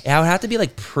would have to be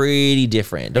like pretty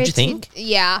different, don't you think?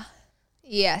 Yeah.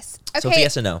 Yes. Okay. So it's a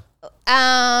yes or no.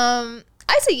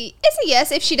 I say it's a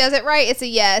yes. If she does it right, it's a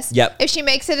yes. Yep. If she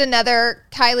makes it another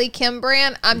Kylie Kim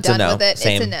brand, I'm done with it.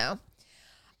 Same. It's a no.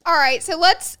 All right, so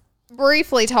let's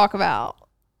briefly talk about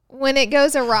when it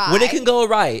goes awry. When it can go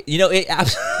awry. You know, it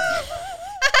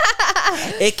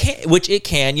it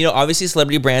can. You know, obviously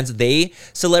celebrity brands,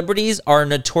 celebrities are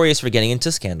notorious for getting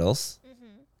into scandals,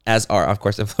 as are, of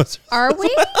course, influencers. Are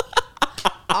we?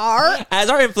 As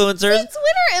our influencers. Since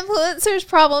when are influencers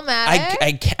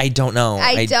problematic? I don't know.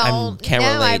 I can't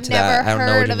relate to that. I don't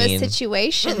know what you mean. I've never heard of a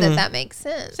situation that makes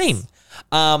sense. Same.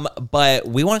 But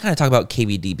we want to kind of talk about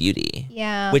KVD Beauty.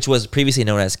 Yeah. Which was previously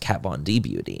known as Kat Von D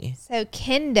Beauty. So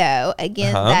Kendo,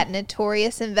 again, that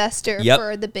notorious investor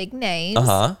for the big names.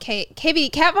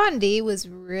 Kat Von D was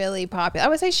really popular. I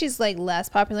would say she's like less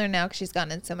popular now because she's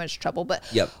gotten in so much trouble, but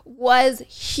was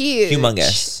huge.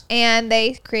 Humongous. And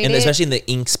they created... And especially in the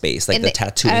ink space, like the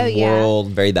tattooing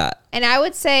world, very that. And I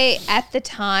would say at the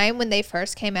time when they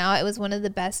first came out, it was one of the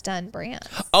best done brands.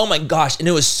 Oh my gosh. And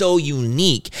it was so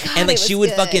unique. God, and like she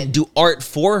would fucking do art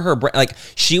for her brand. Like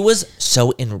she was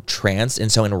so entranced and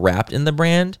so enwrapped in the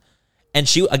brand. And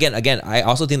she, again, I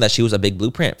also think that she was a big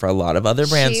blueprint for a lot of other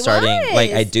brands starting.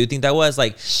 Like I do think that was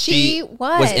like, she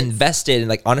was invested. And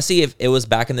like, honestly, if it was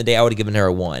back in the day, I would have given her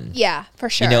a 1. Yeah, for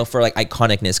sure. You know, for like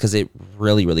iconicness, because it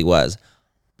really, really was.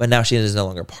 But now she is no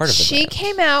longer part of the brand. She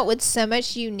came out with so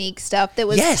much unique stuff that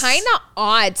was kind of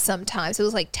odd sometimes. It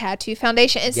was like tattoo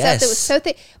foundation and stuff that was so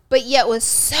thick, but yet was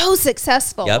so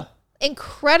successful. Yep.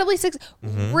 Incredibly successful.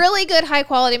 Really good high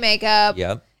quality makeup.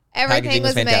 Yep. Everything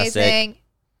was amazing.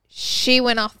 She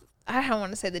went off, I don't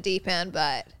want to say the deep end,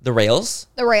 but... The rails?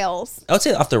 The rails. I would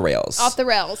say off the rails. Off the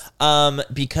rails.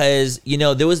 Because, you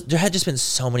know, there had just been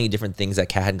so many different things that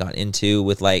Kat had gotten into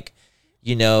with like,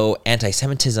 you know,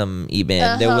 anti-Semitism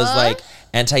even. There was like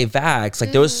anti-vax.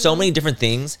 Like there was so many different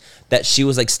things that she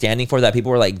was like standing for that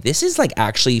people were like, this is like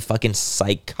actually fucking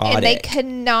psychotic. And they could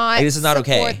not like, this is not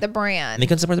support the brand. And they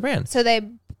couldn't support the brand. So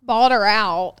they bought her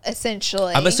out,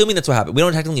 essentially. I'm assuming that's what happened. We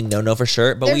don't technically know for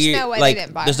sure, but there's no way like, they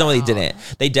didn't buy there's no way they didn't.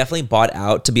 They definitely bought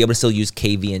out to be able to still use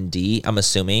KVD, I'm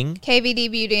assuming.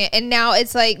 KVD Beauty. And now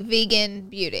it's like vegan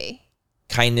beauty.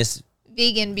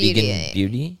 Vegan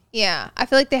beauty. Yeah. I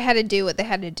feel like they had to do what they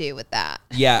had to do with that.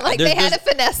 Yeah. Like they had to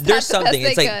finesse that. There's something.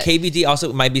 It's like KVD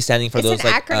also might be standing for those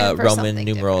like Roman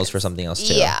numerals for something else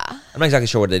too. Yeah. I'm not exactly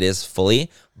sure what it is fully,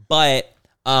 but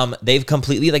they've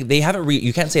completely like they haven't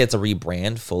you can't say it's a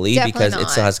rebrand fully because it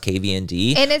still has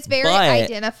KVD. And it's very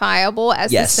identifiable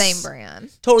as the same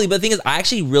brand. Totally. But the thing is, I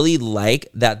actually really like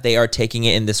that they are taking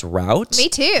it in this route. Me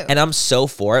too. And I'm so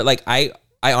for it. Like I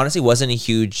honestly wasn't a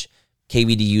huge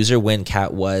KVD user when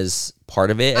Kat was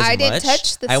part of it as much. Didn't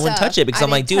touch the I wouldn't touch it because I'm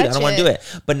like, dude, I don't want to do it.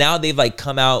 But now they've like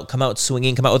come out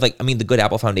swinging, come out with like, I mean, the Good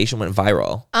Apple foundation went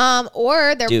viral.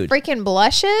 Or their freaking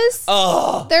blushes.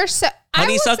 Oh, they're so.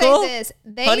 Honeysuckle. I will say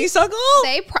this. Honeysuckle.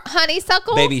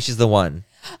 Honeysuckle. Baby, she's the one.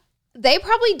 They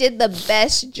probably did the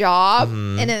best job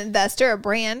an investor, a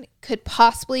brand could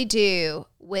possibly do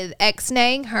with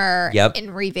X-naying her and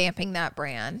revamping that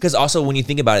brand. Because also when you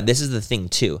think about it, this is the thing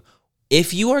too.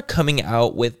 If you are coming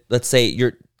out with, let's say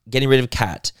you're getting rid of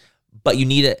Kat, but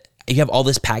you have all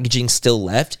this packaging still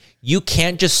left, you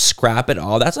can't just scrap it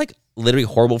all. That's like literally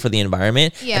horrible for the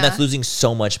environment. Yeah. And that's losing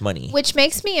so much money. Which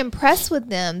makes me impressed with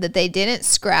them that they didn't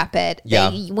scrap it. Yeah.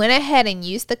 They went ahead and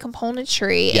used the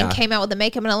componentry and came out with the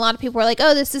makeup. And a lot of people were like,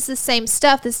 oh, this is the same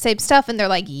stuff. And they're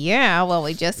like, yeah, well,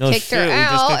 we just kicked her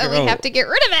out and we have to get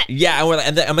rid of it. Yeah.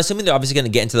 And I'm assuming they're obviously going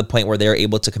to get into the point where they're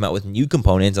able to come out with new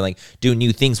components and like do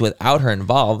new things without her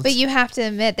involved. But you have to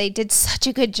admit, they did such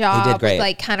a good job with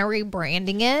like kind of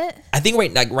rebranding it. I think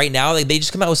right now, like they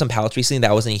just come out with some palettes recently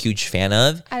that I wasn't a huge fan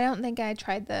of. I don't think I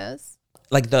tried those.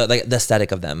 Like the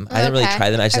aesthetic of them. I didn't really try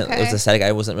them. I just it was the aesthetic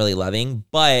I wasn't really loving.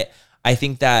 But I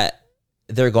think that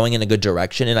they're going in a good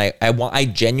direction, and I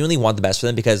genuinely want the best for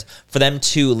them, because for them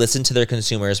to listen to their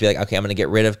consumers, be like, okay, I'm gonna get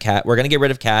rid of Kat. We're gonna get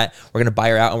rid of Kat. We're gonna buy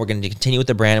her out, and we're gonna continue with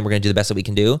the brand, and we're gonna do the best that we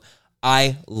can do.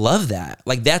 I love that.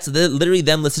 Like that's literally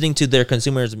them listening to their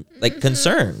consumers' like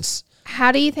concerns.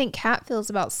 How do you think Kat feels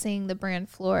about seeing the brand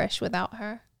flourish without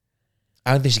her?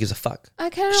 I don't think she gives a fuck.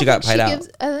 I kind of she got paid out.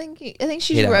 I think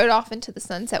she rode off into the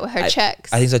sunset with her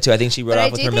checks. I think so too. I think she rode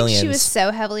off with her millions. She was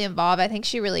so heavily involved. I think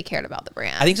she really cared about the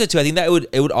brand. I think so too. I think that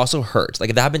it would also hurt.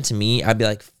 Like if that happened to me, I'd be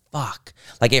like, fuck.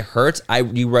 Like it hurts.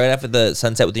 You rode off at the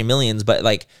sunset with your millions, but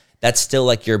like that's still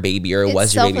like your baby, or it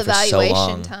was your baby for so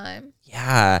long. Time.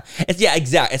 Yeah.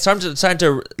 Exactly. It's time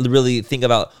to really think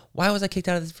about, why was I kicked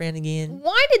out of this brand again?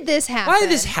 Why did this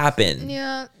happen?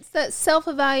 Yeah. It's that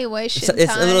self-evaluation time.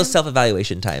 It's a little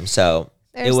self-evaluation time. So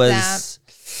it was...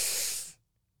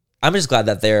 I'm just glad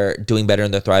that they're doing better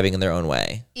and they're thriving in their own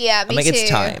way. Yeah, me too.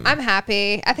 It's time. I'm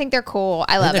happy. I think they're cool.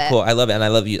 I love it. They're cool. I love it. And I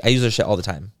love you. I use their shit all the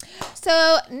time. So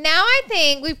now I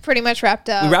think we've pretty much wrapped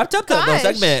up. We wrapped up the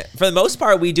segment. For the most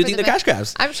part, we do think they're cash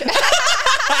grabs. I'm sure.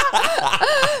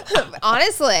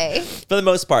 Honestly. For the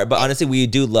most part. But honestly, we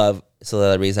do love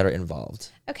celebrities that are involved.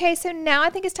 Okay, so now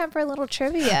I think it's time for a little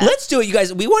trivia. Let's do it, you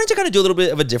guys. We wanted to kind of do a little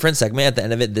bit of a different segment at the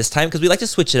end of it this time because we like to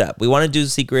switch it up. We want to do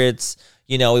secrets,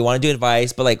 we want to do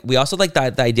advice, but like we also like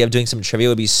the idea of doing some trivia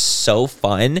would be so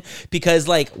fun because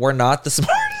like we're not the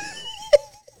smartest.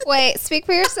 Wait, speak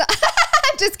for yourself.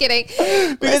 I'm just kidding.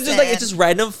 Because it's just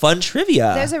random fun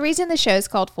trivia. There's a reason the show is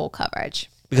called Full Coverage.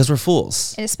 Because we're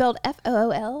fools. And it's spelled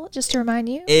FOOL, just to remind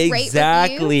you.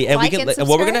 Exactly. Rate, review, and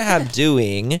what we're going to have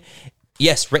doing...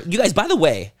 Yes, you guys, by the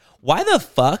way, why the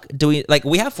fuck do we...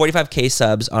 we have 45K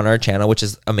subs on our channel, which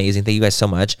is amazing. Thank you guys so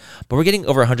much. But we're getting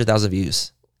over 100,000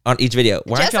 views on each video.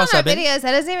 Why aren't y'all subbing? Just on our videos.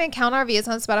 That doesn't even count our views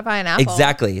on Spotify and Apple.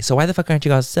 Exactly. So why the fuck aren't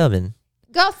you guys subbing?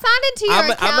 Go sign into your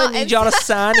account. I'm going to need y'all to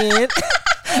sign in.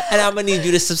 And I'm going to need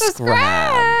you to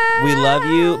subscribe. We love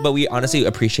you, but we honestly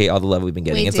appreciate all the love we've been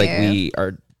getting. It's like we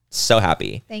are... so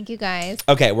happy. Thank you guys.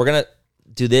 Okay, we're gonna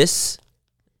do this.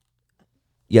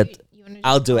 Yeah,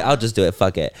 I'll do it. I'll just do it.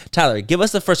 Fuck it. Tyler, give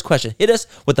us the first question. Hit us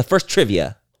with the first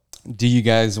trivia. Do you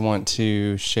guys want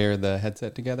to share the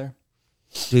headset together?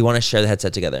 Do we want to share the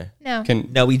headset together? No.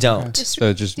 No, we don't.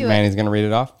 So just Manny's going to read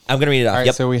it off? I'm going to read it off. All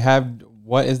right, so we have,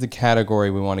 what is the category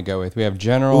we want to go with? We have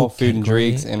general, food and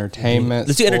drinks, entertainment,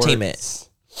 Let's do entertainment.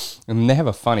 And they have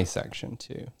a funny section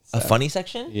too. So. A funny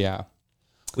section? Yeah.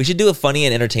 We should do a funny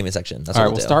and entertainment section. That's all right,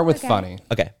 we'll do. Start with funny.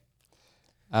 Okay.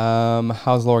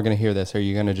 How's Laura going to hear this? Are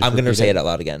you going to just I'm going to say it out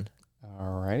loud again.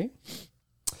 All righty.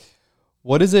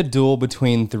 What is a duel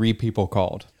between three people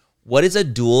called? What is a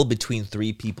duel between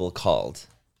three people called?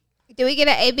 Do we get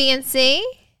an A, B, and C?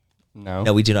 No.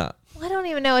 No, we do not. Well, I don't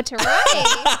even know what to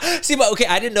write. See, but okay,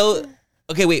 I didn't know.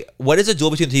 Okay, wait. What is a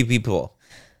duel between three people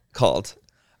called?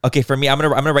 Okay, for me, I'm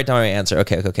gonna write down my answer.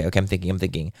 Okay. I'm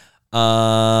thinking.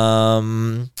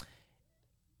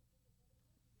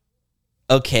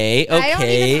 Okay. I don't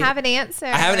even have an answer.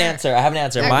 I have an answer.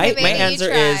 Okay, my answer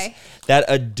is that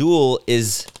a duel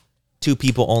is two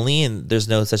people only, and there's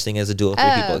no such thing as a duel of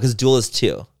three people because duel is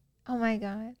two. Oh my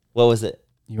god. What was it?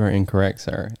 You are incorrect,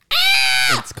 sir.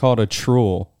 It's called a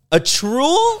truel. A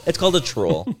truel? It's called a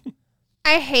truel.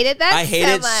 I hated that. I hate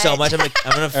it so much. I'm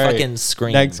gonna fucking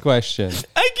scream. Next question.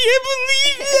 I can't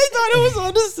believe it. I thought it was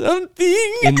onto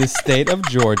something. In the state of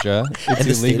Georgia,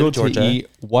 it's illegal to eat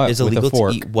what with a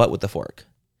fork? To eat what with a fork?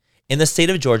 In the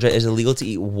state of Georgia, it's illegal to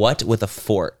eat what with a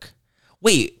fork?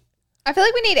 Wait. I feel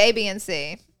like we need A, B, and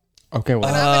C. Okay. Well,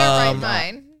 I'm gonna write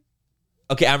mine.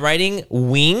 Okay, I'm writing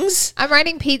wings. I'm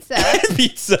writing pizza.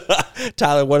 Pizza.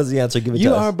 Tyler, what is the answer? Give it to us.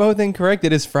 You are both incorrect.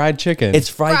 It is fried chicken. It's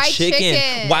fried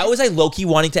chicken. Why was I low-key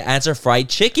wanting to answer fried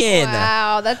chicken?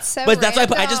 Wow, that's so But that's why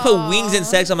I just put wings and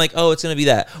sex. I'm like, oh, it's going to be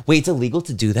that. Wait, it's illegal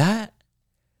to do that?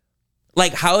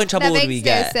 Like, how in trouble would we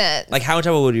get? Sense. Like, how in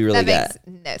trouble would we really get? That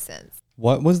makes no sense.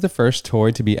 What was the first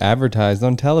toy to be advertised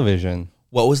on television?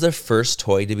 What was the first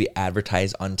toy to be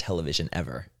advertised on television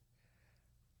ever?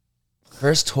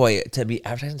 First toy to be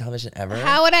advertised on television ever?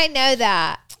 How would I know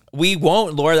that? We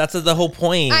won't, Laura. That's the whole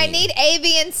point. I need A,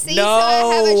 B, and C so I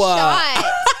have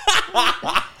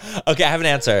a shot. Okay, I have an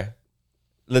answer.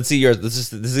 Let's see yours.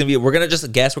 This is gonna be. We're gonna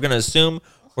just guess. We're gonna assume.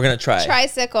 We're gonna try.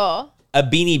 Tricycle. A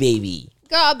Beanie Baby.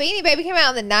 Girl, Beanie Baby came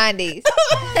out in the 90s.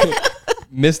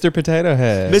 Mr. Potato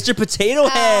Head. Mr. Potato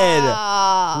Head.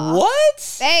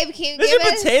 What? Babe, can you Mr.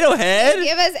 Potato Head?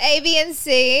 Give us A, B, and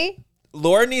C?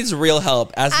 Laura needs real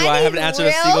help, as do I haven't answered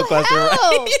a single question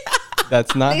right.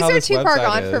 That's not how this website is. These are too far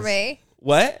gone for me.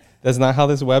 What? That's not how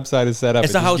this website is set up.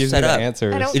 It's not how it's set up.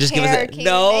 Answers. I don't just care. Give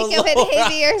us Can you make it A,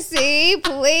 B, or C,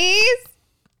 please?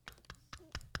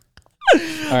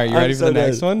 All right, you ready for the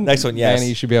next one? Next one, yes. Manny,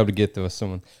 you should be able to get this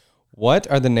one.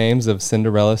 What are the names of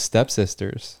Cinderella's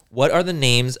stepsisters? What are the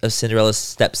names of Cinderella's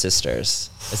stepsisters?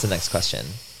 That's the next question.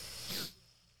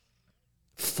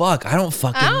 Fuck, I don't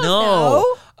fucking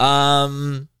know. I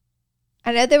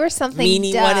know there was something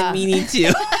Meanie dumb. 1 and Meanie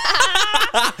 2.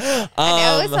 I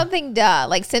know it was something duh,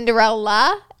 like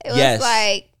Cinderella. It was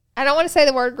like, I don't want to say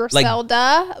the word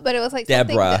Griselda, but it was like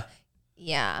Deborah.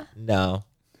 Yeah. No,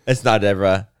 it's not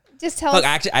Deborah. Just tell Look, us.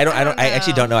 actually, I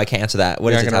actually don't know. I can't answer that.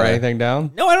 What is it? You're not gonna write anything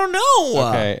down? No, I don't know.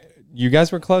 Okay. You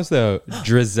guys were close though.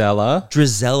 Drizella.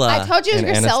 I told you it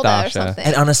was Griselda or something.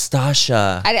 And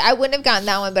Anastasia. I wouldn't have gotten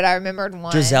that one, but I remembered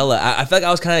one. Drizella. I feel like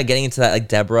I was kind of getting into that, like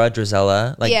Deborah,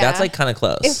 Drizella. Like that's like kind of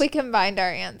close. If we combined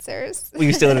our answers,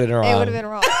 we still would have been wrong. It would have been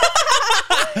wrong.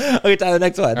 Okay, Tyler,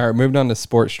 next one. All right, moving on to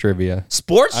sports trivia.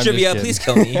 Sports trivia, please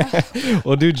kill me.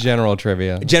 We'll do general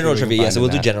trivia. General trivia, yes. So we'll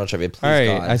do general trivia, please. All right,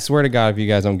 God. I swear to God, if you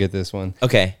guys don't get this one.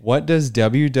 Okay. What does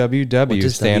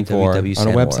www stand for on a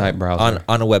website browser?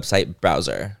 On a website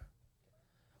browser.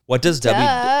 What does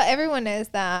everyone knows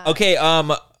that. Okay,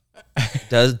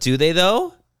 do they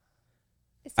though?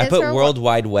 I put World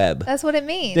Wide Web. That's what it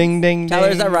means. Ding, ding, Tyler,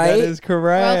 ding. is that right? That is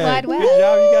correct. World Wide Web. Good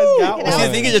job, you guys got one. See,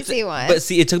 the thing is, easy one. But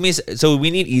see, it took me. So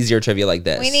we need easier trivia like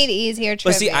this. We need easier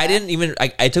trivia. But see, I didn't even.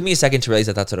 It took me a second to realize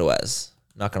that that's what it was.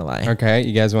 Not gonna lie. Okay,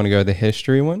 you guys want to go the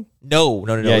history one? No.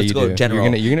 Yeah, Let's go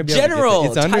general. You're gonna be general.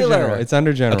 It's under Tyler. general. It's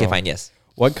under general. Okay, fine. Yes.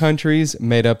 What countries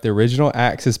made up the original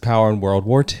Axis power in World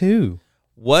War II?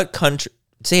 What country?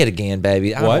 Say it again,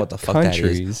 baby. I don't know what the fuck that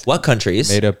is. What countries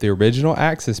made up the original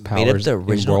Axis powers in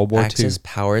World War II? Axis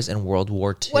powers in World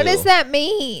War II. What does that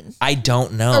mean? I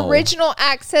don't know. Original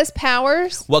Axis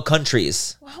powers? What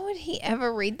countries? Why would he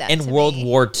ever read that in World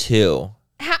War II?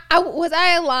 Was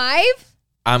I alive?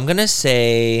 I'm going to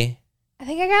say... I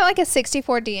think I got like a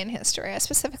 64D in history. I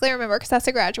specifically remember because that's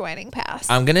a graduating pass.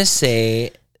 I'm going to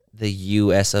say the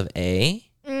US of A.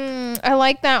 I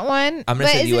like that one. I'm going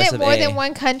to say the US isn't it more than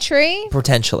one country?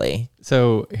 Potentially.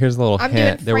 So here's a little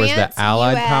hint. There was the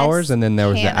Allied powers and then there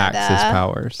was the Axis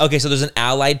powers. Okay, so there's an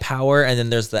Allied power and then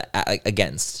there's the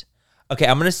against. Okay,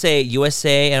 I'm going to say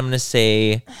USA and I'm going to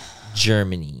say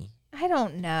Germany. I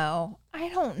don't know.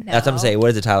 That's what I'm saying.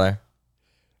 What is it, Tyler?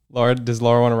 Laura, does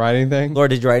Laura want to write anything? Laura,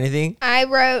 did you write anything? I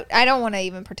don't want to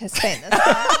even participate in this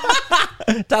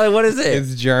one. Tyler, what is it?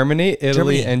 It's Germany,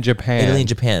 Italy, and Japan. Italy and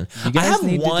Japan. You guys I have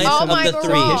need one to do of the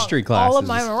three history classes. All of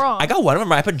mine were wrong. I got one of them.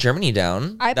 I put Germany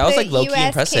down. That was like low key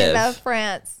impressive. Canada,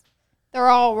 France. They're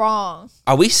all wrong.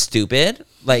 Are we stupid?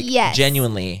 Like, yes.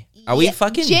 Genuinely. Are we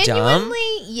fucking dumb?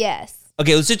 Genuinely, yes.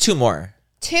 Okay, let's do two more.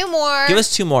 Two more. Give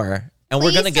us two more. And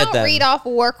we're going to get them. Read off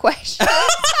war questions.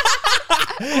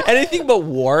 Anything but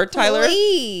war, Tyler?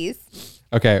 Please.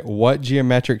 Okay, what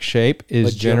geometric shape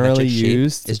is generally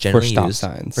used for stop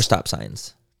signs? For stop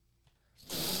signs.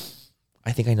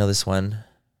 I think I know this one.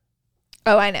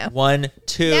 Oh, I know. 1,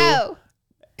 2. No.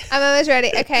 I'm almost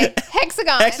ready. Okay.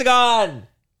 Hexagon. Hexagon.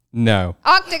 No.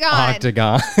 Octagon.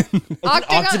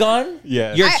 Octagon?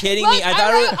 Yeah. You're kidding me. I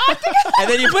thought it was octagon. And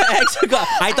then you put hexagon.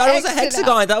 I thought it was a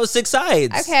hexagon. I thought it was 6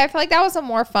 sides. Okay, I feel like that was a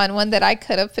more fun one that I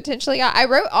could have potentially got. I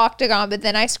wrote octagon, but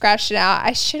then I scratched it out.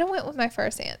 I should have went with my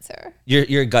first answer.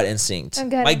 Your gut instinct.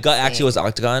 My gut actually was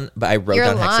octagon, but I wrote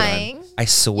down hexagon. I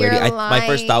swear to you. My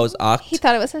first thought was oct. He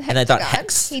thought it was a hexagon. And I thought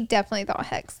hex. He definitely thought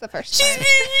hex the first time.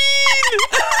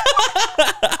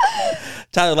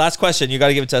 Tyler, last question. You got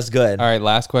to give it to us good. All right,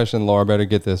 last question. Laura better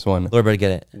get this one. Laura better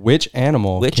get it. Which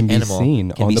animal can be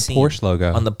seen on the Porsche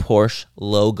logo? On the Porsche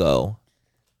logo.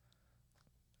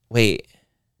 Wait.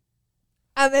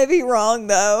 I may be wrong,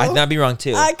 though. I might be wrong,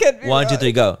 too. I could be 1, 2,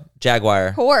 3, go.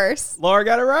 Jaguar. Horse. Laura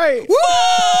got it right.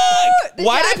 What?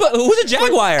 Why did I put... Who's a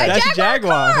Jaguar? That's a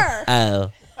Jaguar. Car.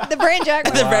 Oh. The brand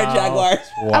Jaguar. The brand Jaguar.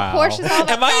 Wow. A Porsche is all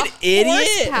about Am I an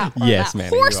idiot? Horsepower. Yes, man.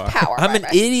 Horsepower. I'm an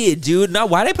idiot, dude. No,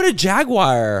 why did I put a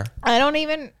Jaguar? I don't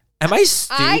even... Am I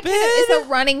stupid? It's a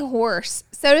running horse.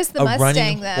 So does the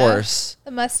Mustang, though. Horse. The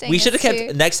Mustang. We should have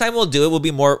kept... Next time we'll do it, we'll be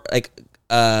more, like,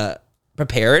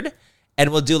 prepared. And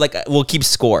we'll do, like, we'll keep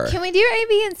score. Can we do A,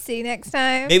 B, and C next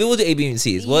time? Maybe we'll do A, B, and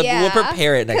C's. We'll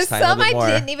prepare it next time. Some I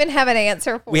didn't even have an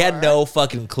answer for. We had no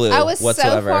fucking clue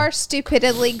whatsoever. So far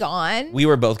stupidly gone. We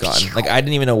were both gone. Like, I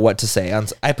didn't even know what to say.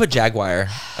 I put Jaguar.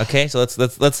 Okay, so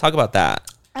let's talk about that.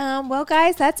 Well,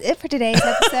 guys, that's it for today's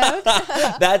episode.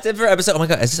 That's it for episode. Oh my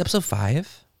god, is this episode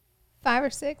 5? 5 or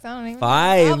 6? I don't even know.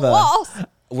 5. I'm lost.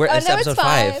 We're at episode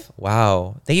 5.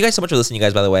 Wow. Thank you guys so much for listening, you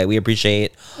guys, by the way. We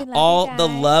appreciate all the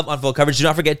love on Full Coverage. Do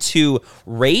not forget to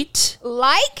rate,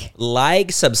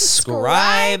 like,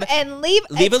 subscribe, and leave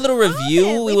a little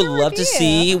review. We would love to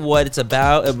see what it's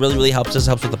about. It really, really helps us,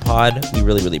 helps with the pod. We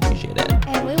really, really appreciate it.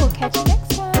 And we will catch you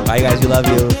next time. Bye, guys. We love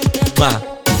you. Mwah.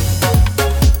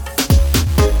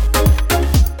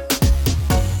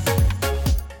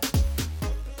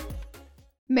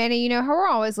 Manny, you know how we're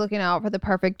always looking out for the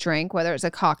perfect drink, whether it's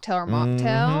a cocktail or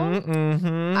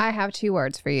mocktail? I have 2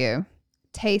 words for you.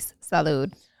 Taste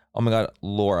salud. Oh my God,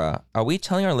 Laura, are we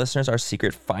telling our listeners our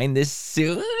secret find this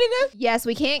soon? Yes,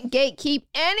 we can't gatekeep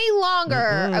any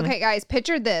longer. Okay, guys,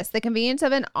 picture this. The convenience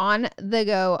of an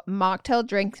on-the-go mocktail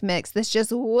drink mix that's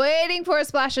just waiting for a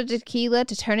splash of tequila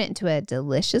to turn it into a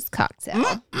delicious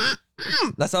cocktail.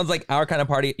 That sounds like our kind of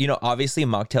party. You know, obviously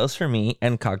mocktails for me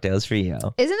and cocktails for you.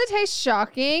 Isn't the taste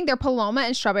shocking? Their Paloma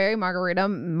and strawberry margarita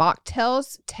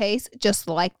mocktails taste just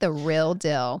like the real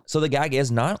deal. So the gag is,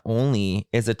 not only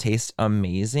is the taste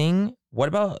amazing, what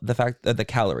about the fact that the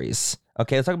calories?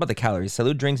 Okay, let's talk about the calories.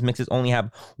 Salud drinks mixes only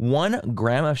have 1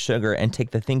 gram of sugar and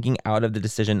take the thinking out of the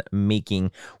decision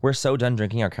making. We're so done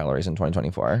drinking our calories in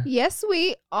 2024. Yes,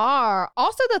 we are.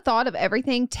 Also, the thought of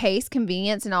everything, taste,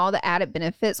 convenience, and all the added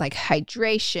benefits like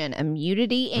hydration,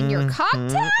 immunity in your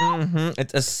cocktail.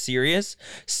 It's a serious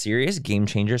game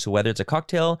changer. So whether it's a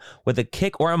cocktail with a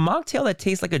kick or a mocktail that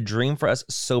tastes like a dream for us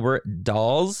sober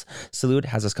dolls, Salud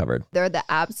has us covered. They're the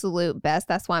absolute best.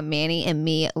 That's why Manny and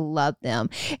me love them.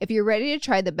 If you're ready to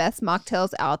try the best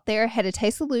mocktails out there, head to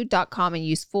tastesalud.com and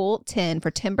use FULL10 for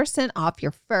 10% off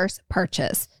your first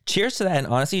purchase. Cheers to that, and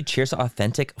honestly, cheers to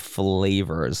authentic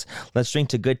flavors. Let's drink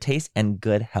to good taste and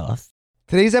good health.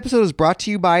 Today's episode is brought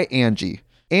to you by Angie.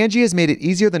 Angie has made it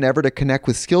easier than ever to connect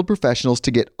with skilled professionals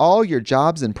to get all your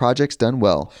jobs and projects done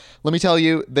well. Let me tell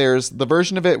you, there's the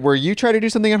version of it where you try to do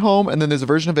something at home, and then there's a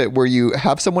version of it where you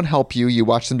have someone help you, you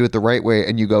watch them do it the right way,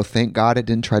 and you go, thank God I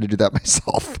didn't try to do that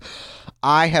myself.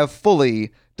 I have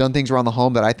fully done things around the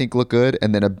home that I think look good,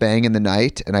 and then a bang in the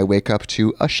night, and I wake up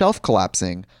to a shelf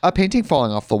collapsing, a painting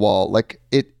falling off the wall.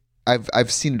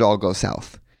 I've seen it all go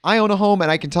south. I own a home,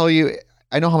 and I can tell you,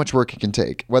 I know how much work it can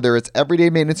take. Whether it's everyday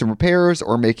maintenance and repairs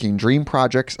or making dream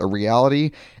projects a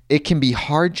reality, it can be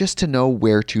hard just to know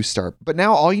where to start. But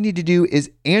now all you need to do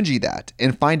is Angie that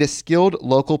and find a skilled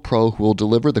local pro who will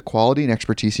deliver the quality and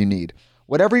expertise you need.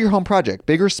 Whatever your home project,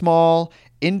 big or small,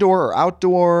 indoor or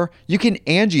outdoor, you can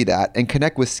Angie that and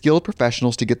connect with skilled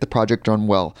professionals to get the project done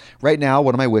well. Right now,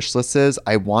 one of my wish lists is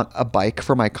I want a bike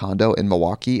for my condo in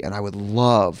Milwaukee, and I would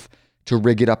love to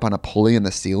rig it up on a pulley in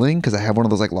the ceiling because I have one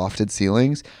of those like lofted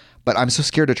ceilings, but I'm so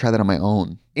scared to try that on my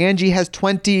own. Angie has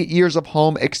 20 years of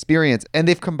home experience, and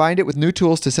they've combined it with new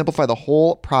tools to simplify the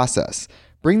whole process.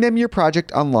 Bring them your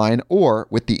project online or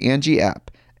with the Angie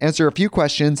app. Answer a few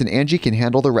questions and Angie can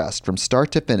handle the rest from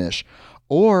start to finish,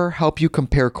 or help you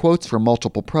compare quotes from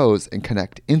multiple pros and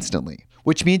connect instantly,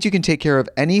 which means you can take care of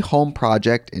any home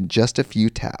project in just a few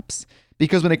taps.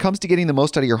 Because when it comes to getting the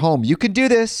most out of your home, you can do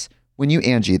this when you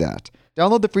Angie that.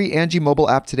 Download the free Angie mobile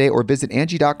app today or visit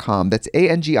Angie.com. That's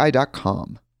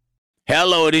ANGI.com.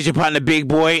 Hello, it is your partner, Big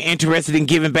Boy, interested in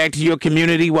giving back to your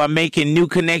community while making new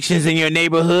connections in your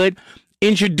neighborhood.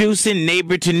 Introducing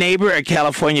Neighbor to Neighbor, a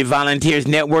California volunteers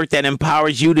network that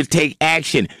empowers you to take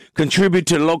action, contribute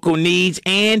to local needs,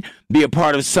 and be a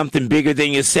part of something bigger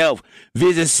than yourself.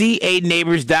 Visit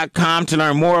CANeighbors.com to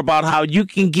learn more about how you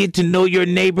can get to know your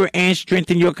neighbor and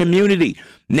strengthen your community.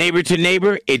 Neighbor to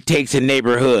Neighbor, it takes a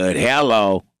neighborhood.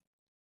 Hello.